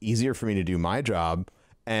became easier for me to do my job.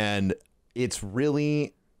 And it's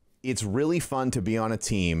really fun to be on a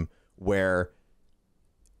team where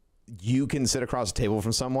you can sit across the table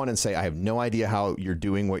from someone and say, I have no idea how you're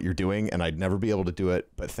doing what you're doing, and I'd never be able to do it,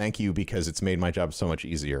 but thank you, because it's made my job so much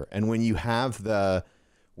easier. And when you have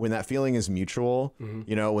when that feeling is mutual,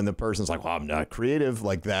 when the person's like, well, I'm not creative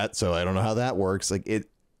like that, so I don't know how that works. Like,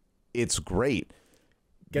 it's great.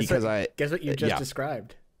 Guess what you just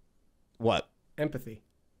described. What? Empathy.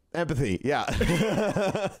 Yeah.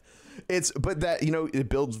 But that, it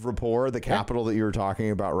builds rapport, the capital that you were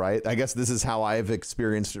talking about, right? I guess this is how I've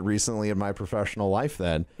experienced it recently in my professional life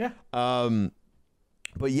then. Yeah.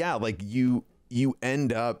 But yeah, like you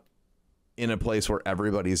end up in a place where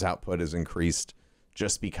everybody's output is increased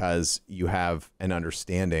just because you have an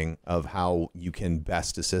understanding of how you can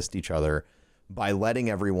best assist each other by letting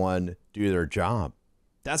everyone do their job.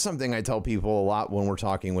 that's something I tell people a lot when we're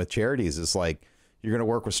talking with charities is like, you're going to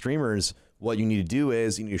work with streamers. What you need to do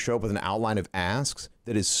is you need to show up with an outline of asks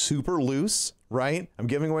that is super loose, right? I'm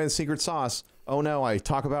giving away the secret sauce. Oh no, I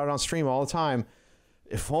talk about it on stream all the time.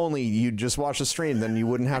 If only you just watch the stream, then you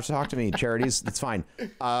wouldn't have to talk to me. Charities, it's fine.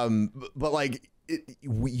 But like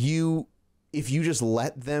if you just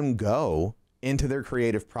let them go into their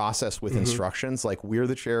creative process with instructions, like, we're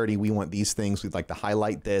the charity, we want these things, we'd like to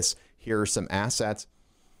highlight this, here are some assets,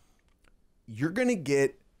 you're going to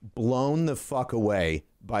get blown the fuck away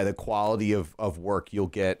by the quality of work you'll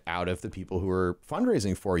get out of the people who are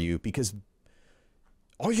fundraising for you, because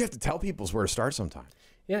all you have to tell people is where to start sometimes.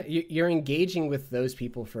 Yeah, you're engaging with those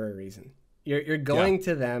people for a reason. You're going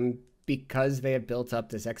to them because they have built up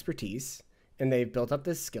this expertise and they've built up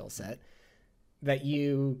this skill set that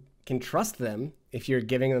you can trust them, if you're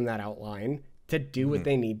giving them that outline, to do what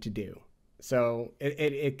they need to do. So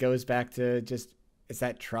it goes back to just, it's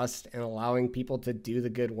that trust and allowing people to do the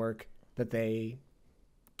good work that they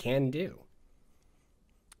can do.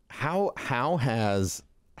 How has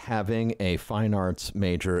having a fine arts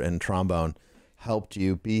major in trombone helped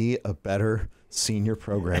you be a better senior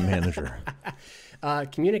program manager?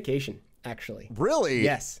 Communication, actually. Really?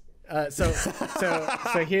 Yes. So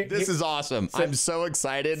here. This is awesome. I'm so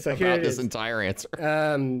excited about this entire answer.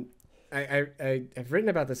 I've written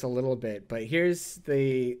about this a little bit, but here's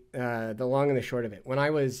the long and the short of it. When I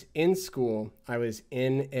was in school, I was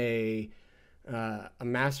in a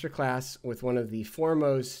master class with one of the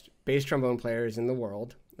foremost bass trombone players in the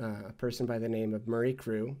world, a person by the name of Murray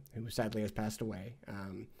Crew, who sadly has passed away.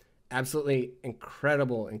 Absolutely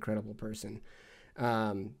incredible person.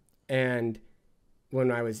 And when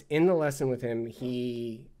I was in the lesson with him,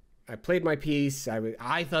 I played my piece.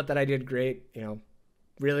 I thought that I did great,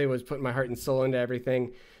 really was putting my heart and soul into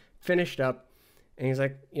everything, finished up. And he's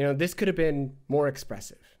like, this could have been more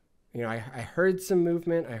expressive. I heard some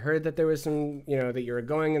movement. I heard that there was some, that you were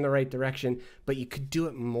going in the right direction, but you could do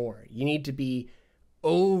it more. You need to be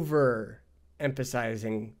over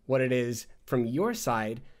emphasizing what it is from your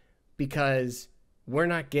side, because we're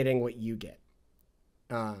not getting what you get.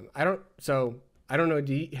 I don't know.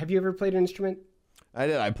 Have you ever played an instrument? I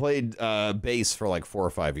did. I played bass for like 4 or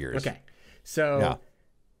 5 years. Okay. So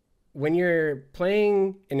when you're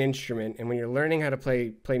playing an instrument and when you're learning how to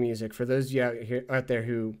play music, for those of you out there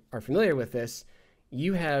who are familiar with this,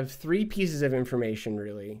 you have 3 pieces of information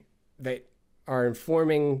really that are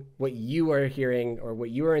informing what you are hearing or what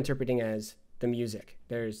you are interpreting as the music.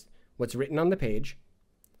 There's what's written on the page,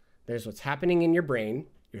 there's what's happening in your brain,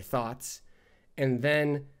 your thoughts, and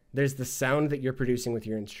then there's the sound that you're producing with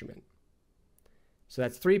your instrument. So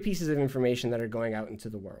that's 3 pieces of information that are going out into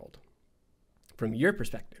the world from your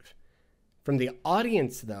perspective. From the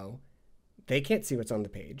audience, though, they can't see what's on the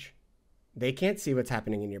page. They can't see what's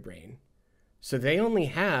happening in your brain. So they only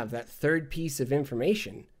have that 3rd piece of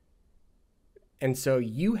information. And so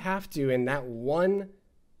you have to, in that one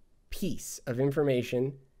piece of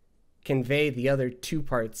information, convey the other 2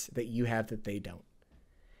 parts that you have that they don't.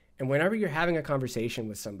 And whenever you're having a conversation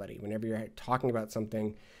with somebody, whenever you're talking about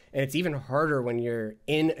something, and it's even harder when you're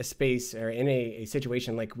in a space or in a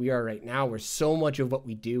situation like we are right now, where so much of what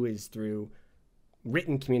we do is through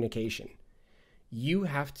written communication, you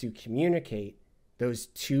have to communicate those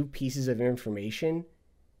 2 pieces of information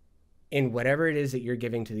in whatever it is that you're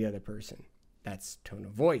giving to the other person. That's tone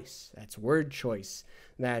of voice, that's word choice,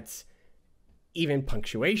 that's even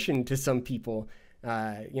punctuation to some people.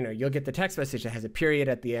 You'll get the text message that has a period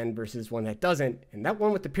at the end versus one that doesn't. And that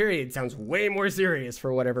one with the period sounds way more serious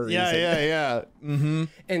for whatever reason. Yeah. Mm-hmm.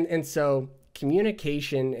 And so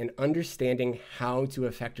communication and understanding how to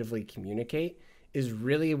effectively communicate is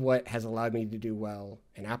really what has allowed me to do well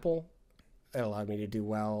in Apple. It allowed me to do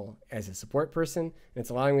well as a support person. And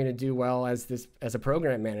it's allowing me to do well as a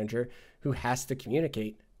program manager who has to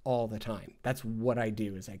communicate all the time. That's what I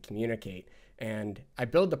do, is I communicate. And I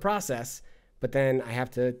build the process, but then I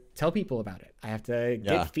have to tell people about it. I have to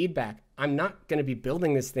get feedback. I'm not going to be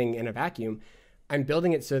building this thing in a vacuum. I'm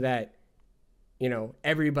building it so that,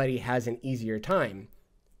 everybody has an easier time,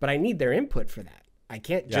 but I need their input for that. I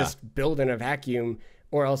can't just build in a vacuum,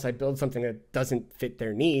 or else I build something that doesn't fit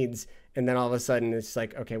their needs. And then all of a sudden it's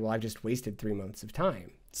like, okay, well, I've just wasted 3 months of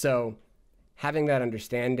time. So having that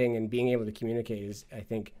understanding and being able to communicate is, I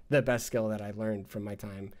think, the best skill that I learned from my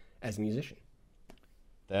time as a musician.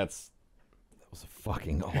 That was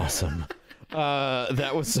fucking awesome.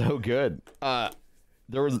 That was so good.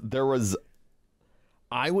 There was.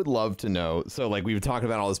 I would love to know. So, like, we've talked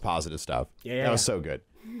about all this positive stuff. Yeah. That was so good.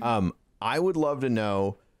 I would love to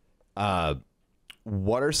know,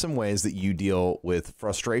 what are some ways that you deal with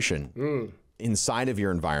frustration inside of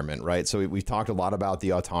your environment, right? So we've talked a lot about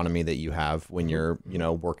the autonomy that you have when you're, you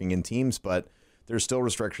know, working in teams, but there's still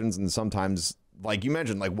restrictions. And sometimes, like you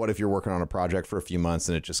mentioned, like what if you're working on a project for a few months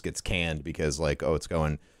and it just gets canned because like, oh, it's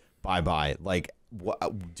going bye-bye. Like,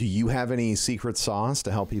 what, do you have any secret sauce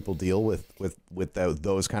to help people deal with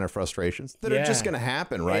those kind of frustrations that are just going to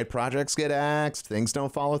happen, right? Projects get axed, things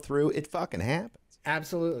don't follow through. It fucking happens.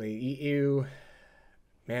 Absolutely.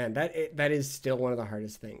 Man, that is still one of the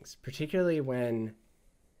hardest things, particularly when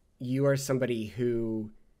you are somebody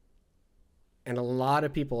who, and a lot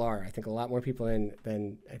of people are, I think a lot more people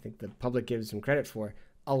than I think the public gives them credit for.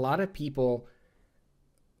 A lot of people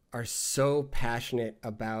are so passionate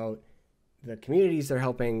about the communities they're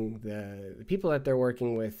helping, the people that they're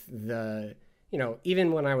working with, you know,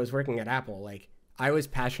 even when I was working at Apple, like I was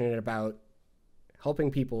passionate about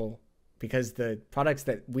helping people because the products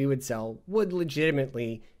that we would sell would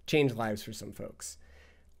legitimately change lives for some folks.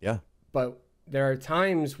 Yeah. But there are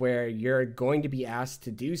times where you're going to be asked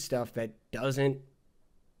to do stuff that doesn't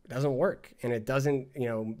work, and it doesn't, you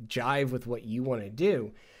know, jive with what you want to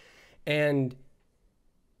do. And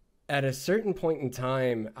at a certain point in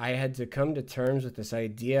time, I had to come to terms with this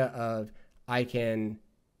idea of I can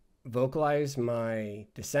vocalize my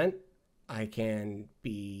dissent. I can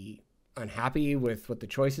be unhappy with what the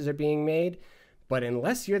choices are being made. But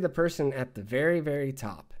unless you're the person at the very, very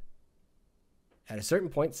top, at a certain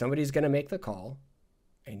point, somebody's going to make the call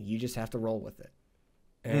and you just have to roll with it.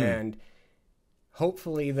 And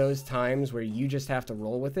hopefully those times where you just have to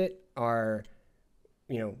roll with it are,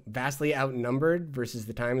 you know, vastly outnumbered versus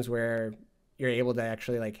the times where you're able to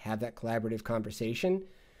actually like have that collaborative conversation.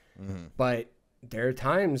 But there are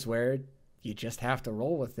times where you just have to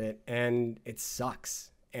roll with it and it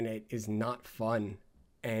sucks and it is not fun.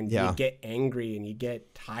 And you get angry and you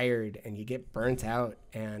get tired and you get burnt out,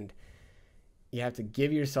 and you have to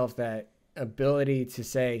give yourself that ability to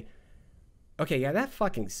say, okay, yeah, that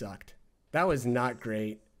fucking sucked. That was not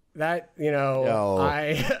great. That, you know,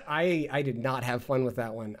 I did not have fun with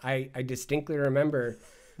that one. I distinctly remember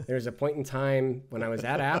there was a point in time when I was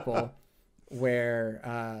at Apple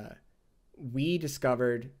where we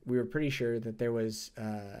discovered, we were pretty sure that there was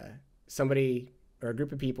somebody or a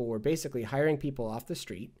group of people were basically hiring people off the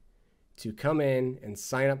street to come in and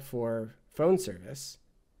sign up for phone service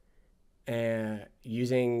and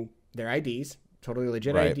using their IDs, totally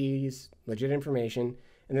legit IDs, legit information.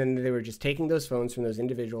 And then they were just taking those phones from those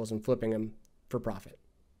individuals and flipping them for profit.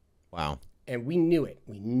 Wow. And we knew it.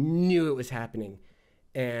 We knew it was happening.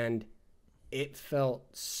 And it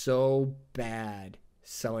felt so bad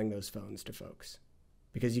selling those phones to folks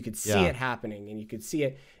because you could see it happening and you could see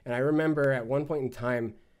it. And I remember at one point in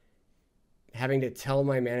time having to tell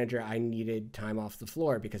my manager I needed time off the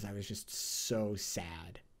floor because I was just so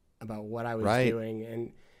sad about what I was doing.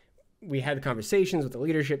 And we had conversations with the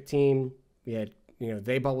leadership team. We had, you know,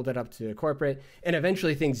 they bubbled it up to corporate, and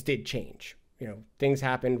eventually things did change. You know, things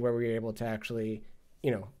happened where we were able to actually,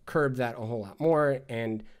 you know, curb that a whole lot more.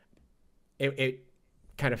 And it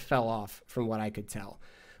kind of fell off from what I could tell.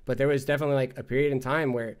 But there was definitely like a period in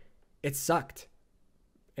time where it sucked.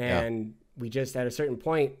 And we just, at a certain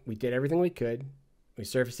point, we did everything we could. We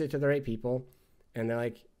surfaced it to the right people. And they're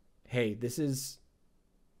like, hey, this is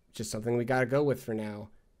just something we got to go with for now.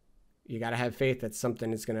 You got to have faith that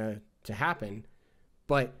something is going to happen.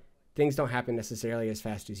 But things don't happen necessarily as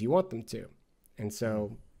fast as you want them to. And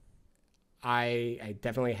so I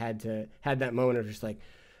definitely had that moment of just like,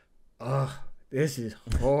 oh, this is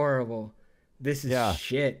horrible. This is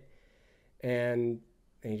shit. And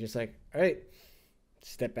you're just like, all right,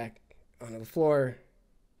 step back onto the floor,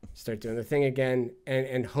 start doing the thing again,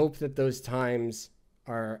 and hope that those times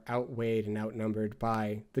are outweighed and outnumbered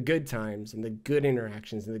by the good times and the good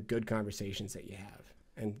interactions and the good conversations that you have.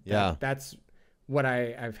 And that's what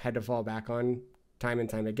I've had to fall back on time and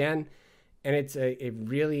time again. And it's a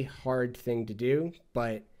really hard thing to do,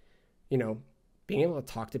 but, you know, being able to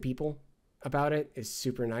talk to people about it is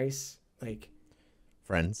super nice. Like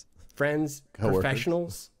friends, coworkers,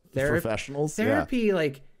 professionals, therapy.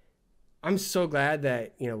 Like, I'm so glad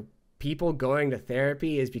that, you know, people going to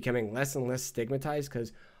therapy is becoming less and less stigmatized,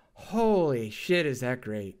 because holy shit, is that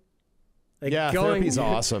great. Like, therapy's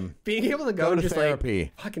awesome. Being able to go and just therapy.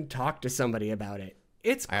 Like fucking talk to somebody about it.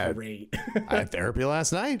 It's great. I had therapy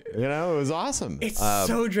last night. You know, it was awesome. It's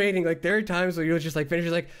so draining. Like, there are times where you'll just like finish,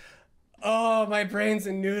 like, oh, my brain's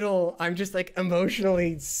a noodle. I'm just like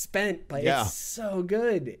emotionally spent, but it's so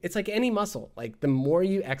good. It's like any muscle. Like, the more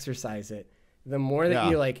you exercise it, the more that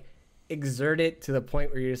you like exert it to the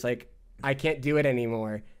point where you're just like, I can't do it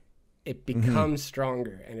anymore. It becomes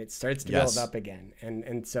stronger and it starts to build up again.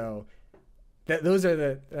 And so those are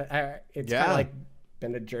the it's kind Yeah. of like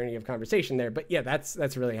been a journey of conversation there, but yeah,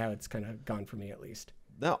 that's really how it's kind of gone for me, at least.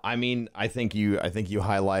 No, I mean, I think you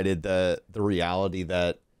highlighted the reality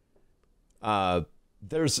that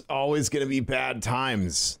there's always going to be bad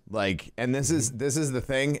times. Like, and this is the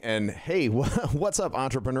thing. And hey, what's up,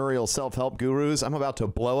 entrepreneurial self-help gurus? I'm about to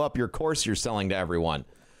blow up your course you're selling to everyone.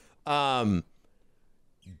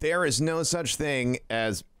 There is no such thing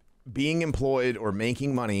as being employed or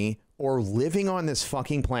making money or living on this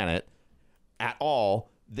fucking planet at all,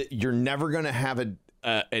 that you're never going to have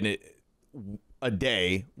a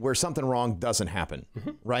day where something wrong doesn't happen,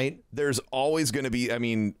 right? There's always going to be, I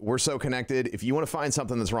mean, we're so connected. If you want to find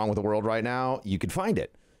something that's wrong with the world right now, you can find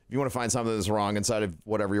it. If you want to find something that's wrong inside of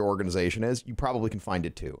whatever your organization is, you probably can find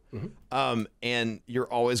it too. And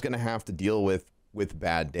you're always going to have to deal with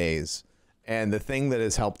bad days. And the thing that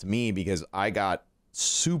has helped me, because I got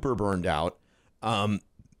super burned out,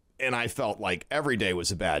 and I felt like every day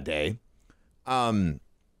was a bad day. And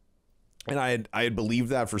I had believed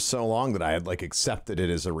that for so long that I had like accepted it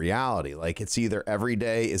as a reality. Like, it's either every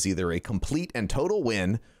day is either a complete and total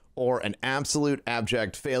win or an absolute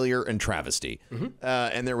abject failure and travesty.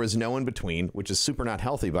 And there was no in between, which is super not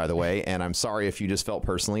healthy, by the way. And I'm sorry if you just felt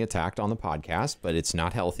personally attacked on the podcast, but it's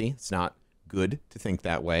not healthy. It's not good to think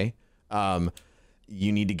that way.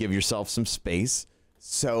 You need to give yourself some space.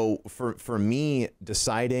 So for me,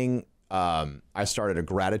 deciding, I started a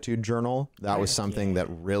gratitude journal. That was something that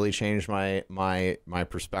really changed my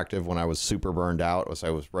perspective when I was super burned out.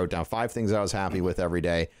 I wrote down 5 things I was happy with every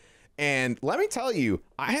day. And let me tell you,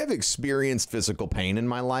 I have experienced physical pain in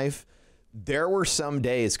my life. There were some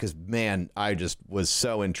days, because man, I just was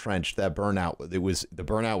so entrenched that the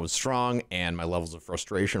burnout was strong, and my levels of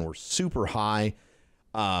frustration were super high.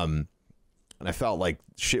 And I felt like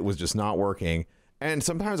shit was just not working. And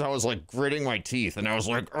sometimes I was like gritting my teeth, and I was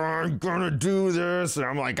like, I'm gonna do this. And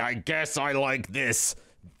I'm like, I guess I like this.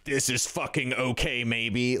 This is fucking okay,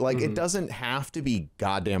 maybe. Like, it doesn't have to be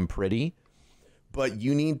goddamn pretty, but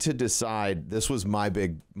you need to decide. This was my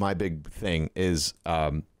big thing is,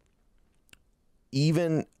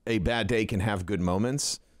 even a bad day can have good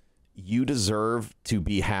moments. You deserve to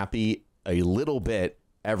be happy a little bit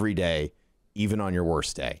every day, even on your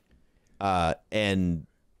worst day. And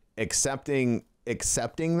accepting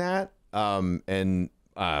that, and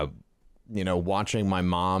watching my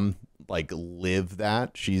mom like live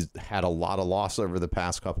that. She's had a lot of loss over the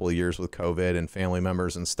past couple of years with COVID and family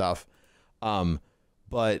members and stuff.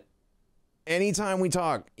 But anytime we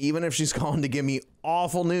talk, even if she's calling to give me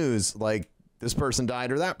awful news, like this person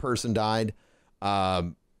died or that person died,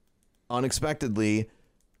 unexpectedly,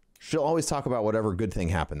 she'll always talk about whatever good thing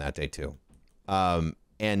happened that day too.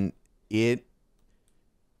 And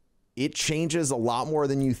it changes a lot more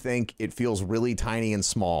than you think. It feels really tiny and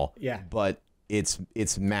small. Yeah. But it's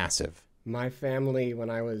massive. My family, when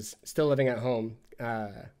I was still living at home,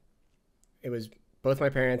 it was both my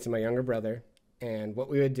parents and my younger brother. And what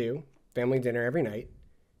we would do, family dinner every night,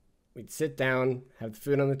 we'd sit down, have the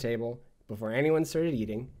food on the table. Before anyone started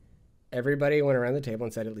eating, everybody went around the table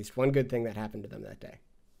and said at least one good thing that happened to them that day.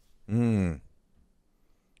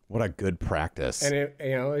 What a good practice. And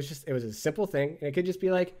it was a simple thing. And it could just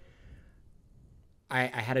be like, I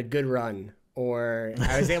had a good run, or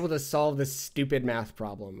I was able to solve this stupid math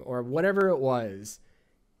problem, or whatever it was.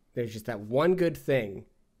 There's just that one good thing.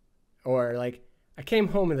 Or like, I came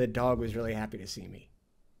home and the dog was really happy to see me.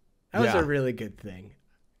 That was a really good thing.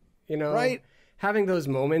 Right? Having those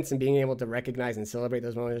moments and being able to recognize and celebrate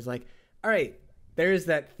those moments is like, all right, there's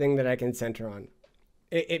that thing that I can center on.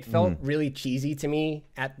 It felt really cheesy to me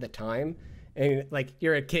at the time. And like,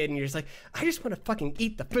 you're a kid and you're just like, I just want to fucking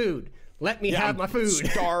eat the food. Let me have my food.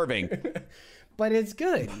 Starving. But it's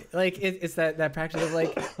good. Like, it's that practice of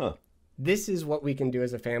like, this is what we can do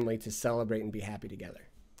as a family to celebrate and be happy together.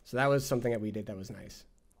 So that was something that we did that was nice.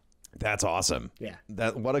 That's awesome. Yeah.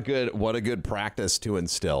 What a good practice to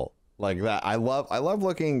instill like that. I love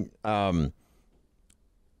looking.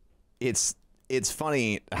 It's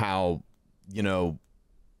funny how,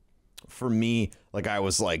 for me, like I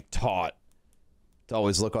was like taught to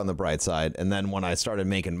always look on the bright side. And then when I started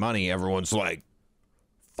making money, everyone's like,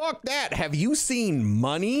 fuck that. Have you seen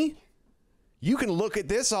money? You can look at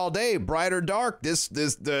this all day, bright or dark. This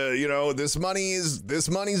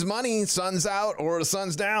money's money. Sun's out or the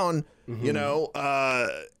sun's down,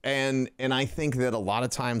 and I think that a lot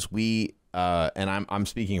of times we, and I'm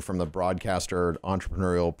speaking from the broadcaster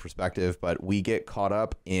entrepreneurial perspective, but we get caught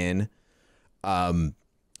up in,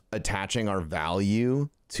 attaching our value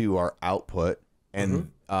to our output.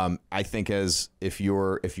 And I think if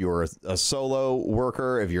you're a solo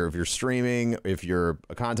worker, if you're streaming, if you're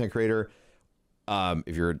a content creator,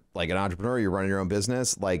 if you're like an entrepreneur, you're running your own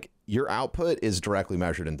business, like your output is directly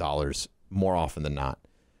measured in dollars more often than not.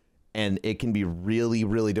 And it can be really,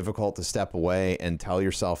 really difficult to step away and tell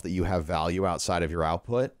yourself that you have value outside of your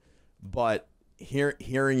output. But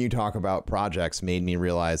hearing you talk about projects made me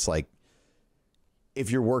realize, like, if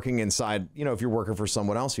you're working inside, you know, if you're working for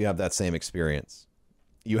someone else, you have that same experience.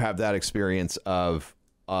 You have that experience of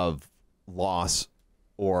loss,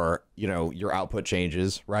 or, you know, your output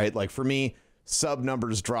changes, right? Like for me, sub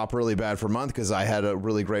numbers drop really bad for a month because I had a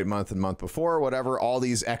really great month the month before, whatever, all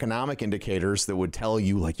these economic indicators that would tell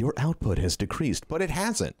you like your output has decreased, but it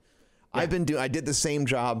hasn't. Yeah. I did the same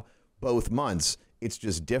job both months. It's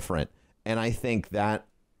just different. And I think that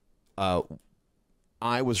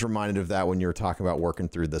I was reminded of that when you were talking about working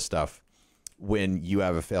through this stuff when you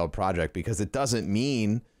have a failed project, because it doesn't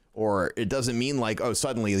mean like, oh,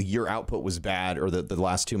 suddenly your output was bad, or the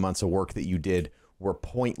last 2 months of work that you did were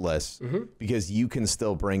pointless, because you can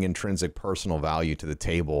still bring intrinsic personal value to the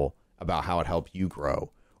table about how it helped you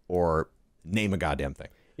grow, or name a goddamn thing.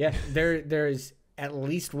 Yeah, there's at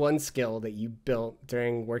least one skill that you built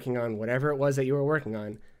during working on whatever it was that you were working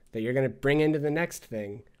on that you're going to bring into the next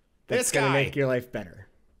thing that's going to make your life better.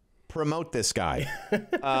 Promote this guy.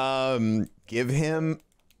 Give him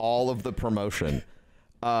all of the promotion.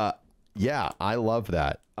 Yeah, I love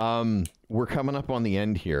that. We're coming up on the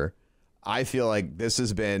end here. I feel like this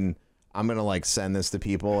has been, I'm going to like send this to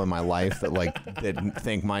people in my life that like didn't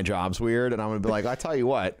think my job's weird. And I'm going to be like, I tell you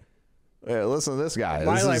what, listen to this guy.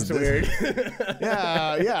 My life's weird.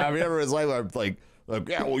 Yeah. I mean, everyone's like,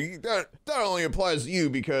 yeah, well, that only applies to you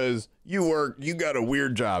because you got a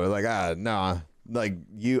weird job. It's like, nah, like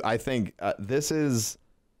I think this has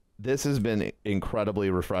been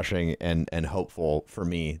incredibly refreshing and hopeful for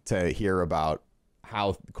me to hear about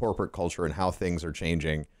how corporate culture and how things are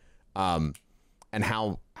changing. And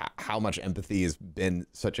how much empathy has been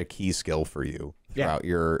such a key skill for you throughout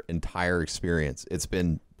your entire experience. It's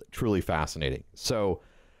been truly fascinating. So,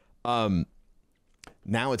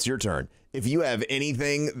 now it's your turn. If you have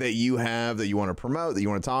anything that you want to promote, that you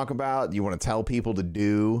want to talk about, you want to tell people to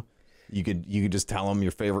do, you could just tell them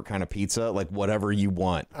your favorite kind of pizza, like whatever you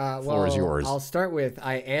want. Floor is yours. I'll start with,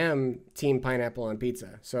 I am team pineapple on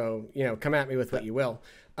pizza. So, you know, come at me with what you will.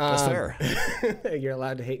 That's fair. You're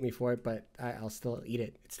allowed to hate me for it, but I'll still eat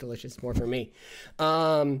it. It's delicious, more for me.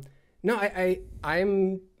 No,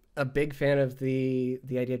 I'm a big fan of the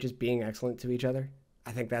idea of just being excellent to each other.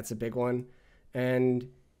 I think that's a big one. And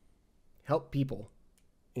help people,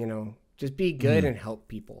 you know, just be good and help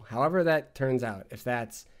people. However that turns out, if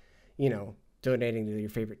that's, you know, donating to your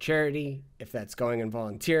favorite charity, if that's going and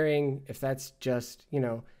volunteering, if that's just, you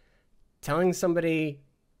know, telling somebody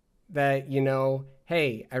that, you know,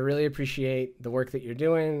 hey, I really appreciate the work that you're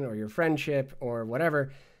doing, or your friendship, or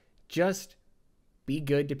whatever. Just be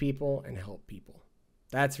good to people and help people.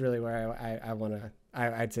 That's really where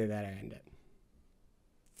I'd say that I end it.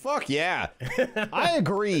 Fuck yeah. I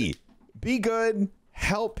agree. Be good,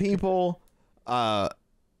 help people. It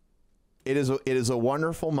is a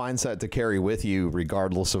wonderful mindset to carry with you,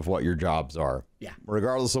 regardless of what your jobs are. Yeah.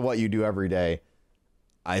 Regardless of what you do every day.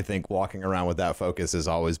 I think walking around with that focus is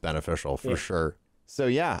always beneficial for sure. So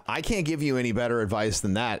yeah, I can't give you any better advice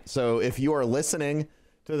than that. So if you are listening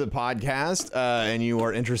to the podcast and you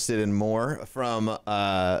are interested in more from,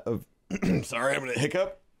 sorry, I'm going to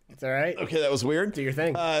hiccup. It's all right. Okay, that was weird. Do your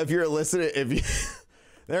thing. If you're listening,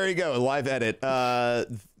 there you go, live edit.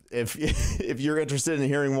 If you're interested in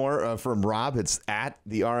hearing more from Rob, it's at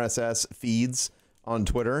the RSS feeds on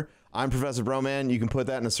Twitter. I'm Professor Broman. You can put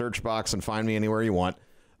that in a search box and find me anywhere you want.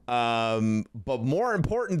 But more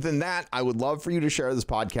important than that, I would love for you to share this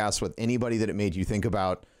podcast with anybody that it made you think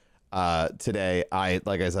about today.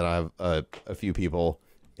 Like I said, I have a few people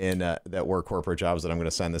in that work corporate jobs that I'm going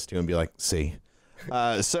to send this to and be like, see.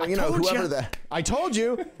 So you know, whoever that I told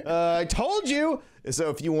you. So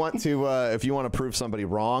if you want to prove somebody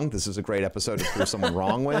wrong, this is a great episode to prove someone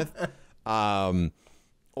wrong with.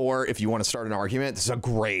 Or if you want to start an argument, this is a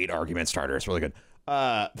great argument starter. It's really good.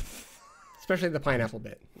 Especially the pineapple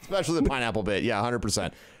bit. Especially the pineapple bit. Yeah,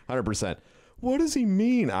 100%. 100%. What does he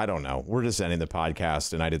mean? I don't know. We're just ending the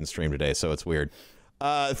podcast, and I didn't stream today, so it's weird.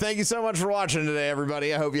 Thank you so much for watching today,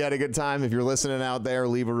 everybody. I hope you had a good time. If you're listening out there,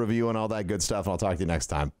 leave a review and all that good stuff, and I'll talk to you next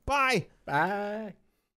time. Bye. Bye.